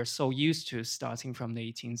narrative that we're so used to starting from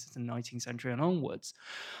the 18th and 19th century and onwards.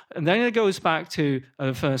 And then it goes back to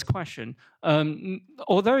the first question.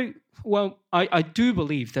 Although, well, I do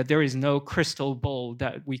believe that there is no crystal ball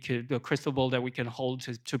that we can hold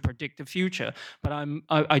to predict the future. But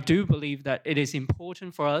I do believe that it is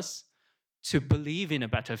important for us to believe in a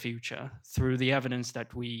better future through the evidence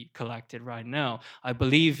that we collected right now. I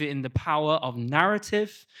believe in the power of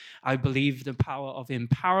narrative. I believe the power of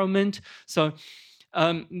empowerment. So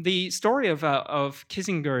the story of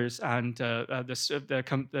Kissinger's and the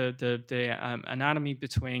anatomy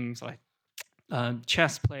between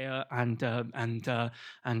chess player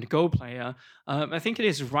and Go player, I think it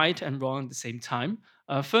is right and wrong at the same time.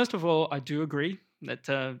 First of all, I do agree that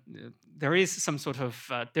there is some sort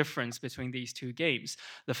of difference between these two games.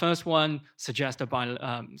 The first one suggests a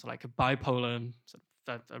bipolar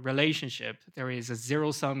relationship. There is a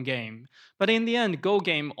zero-sum game. But in the end, Go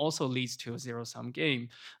game also leads to a zero-sum game.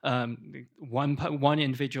 One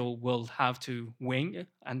individual will have to win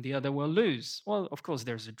and the other will lose. Well, of course,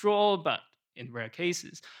 there's a draw, but in rare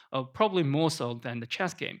cases, probably more so than the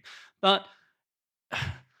chess game. But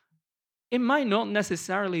it might not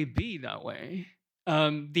necessarily be that way.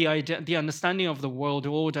 The understanding of the world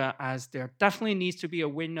order as there definitely needs to be a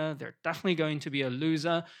winner, there definitely going to be a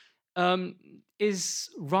loser, is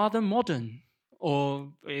rather modern,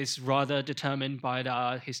 or is rather determined by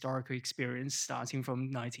our historical experience starting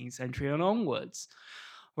from 19th century and onwards.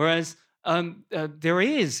 Whereas there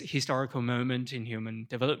is historical moment in human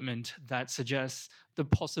development that suggests the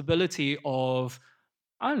possibility of,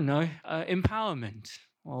 empowerment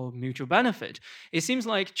or mutual benefit. It seems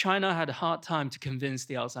like China had a hard time to convince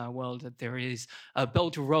the outside world that there is a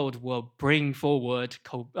Belt and Road will bring forward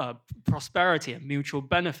prosperity and mutual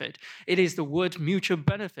benefit. It is the word mutual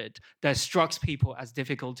benefit that strikes people as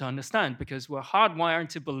difficult to understand, because we're hardwired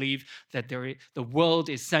to believe that the world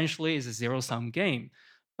essentially is a zero-sum game.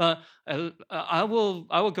 But I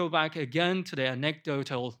will go back again to the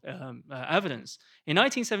anecdotal evidence. In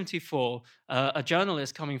 1974, a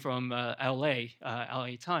journalist coming from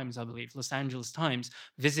LA Times, I believe, Los Angeles Times,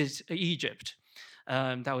 visits Egypt.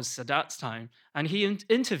 That was Sadat's time. And he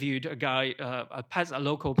interviewed a guy, a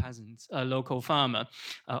local peasant, a local farmer,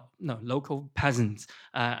 local peasants,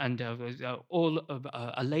 and all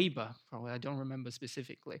a labor, probably, I don't remember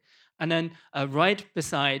specifically. And then right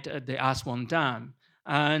beside the Aswan Dam,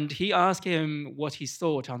 and he asked him what he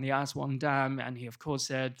thought on the Aswan Dam, and he, of course,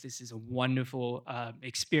 said, "This is a wonderful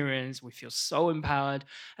experience. We feel so empowered."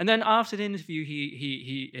 And then after the interview,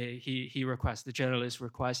 he requests, the journalist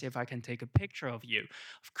requests, if I can take a picture of you.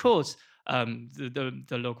 Of course,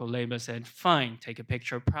 the local labor said, "Fine, take a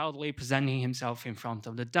picture," proudly presenting himself in front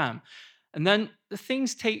of the dam. And then the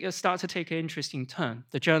things start to take an interesting turn.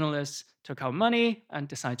 The journalists took out money and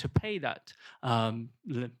decided to pay that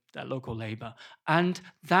local labor. And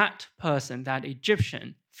that person, that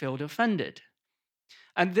Egyptian, felt offended.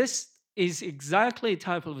 And this is exactly the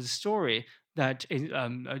type of a story that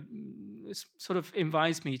sort of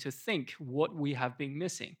invites me to think what we have been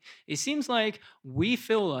missing. It seems like we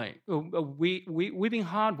feel like we've been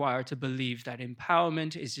hardwired to believe that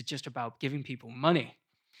empowerment is just about giving people money.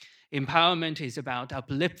 Empowerment is about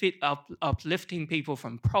uplifting people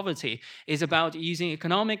from poverty, is about using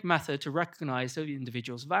economic method to recognize the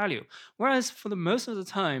individual's value. Whereas for the most of the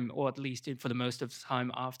time, or at least for the most of the time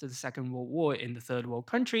after the Second World War in the third world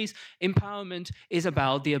countries, empowerment is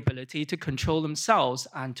about the ability to control themselves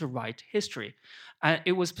and to write history. And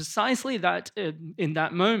it was precisely that in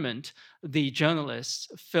that moment, the journalists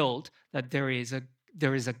felt that there is a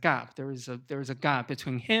gap. There is a gap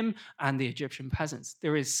between him and the Egyptian peasants.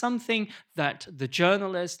 There is something that the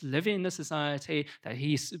journalist living in the society that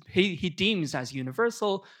he deems as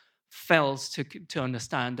universal fails to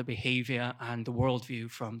understand the behavior and the worldview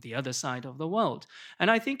from the other side of the world. And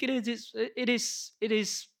I think it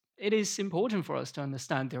is important for us to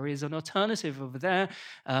understand there is an alternative over there.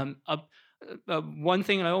 One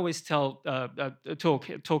thing I always talk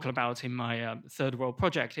about in my third world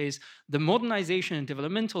project is the modernization and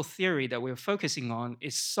developmental theory that we're focusing on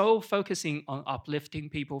is so focusing on uplifting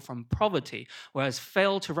people from poverty, whereas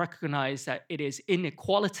fail to recognize that it is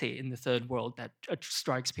inequality in the third world that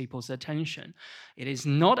strikes people's attention. It is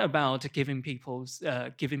not about giving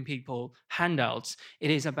people handouts. It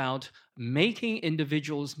is about making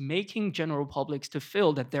individuals, making general publics to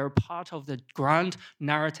feel that they're part of the grand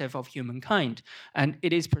narrative of humankind. And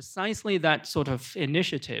it is precisely that sort of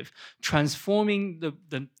initiative, transforming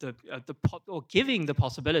or giving the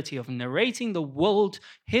possibility of narrating the world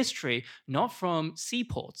history, not from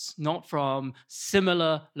seaports, not from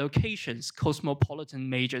similar locations, cosmopolitan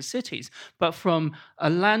major cities, but from a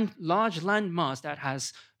large landmass that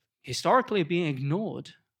has historically been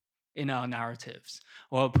ignored in our narratives.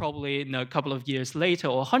 Or probably in a couple of years later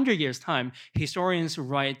or 100 years' time, historians who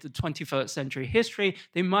write the 21st century history,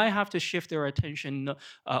 they might have to shift their attention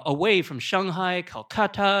away from Shanghai,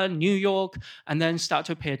 Calcutta, New York, and then start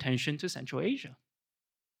to pay attention to Central Asia.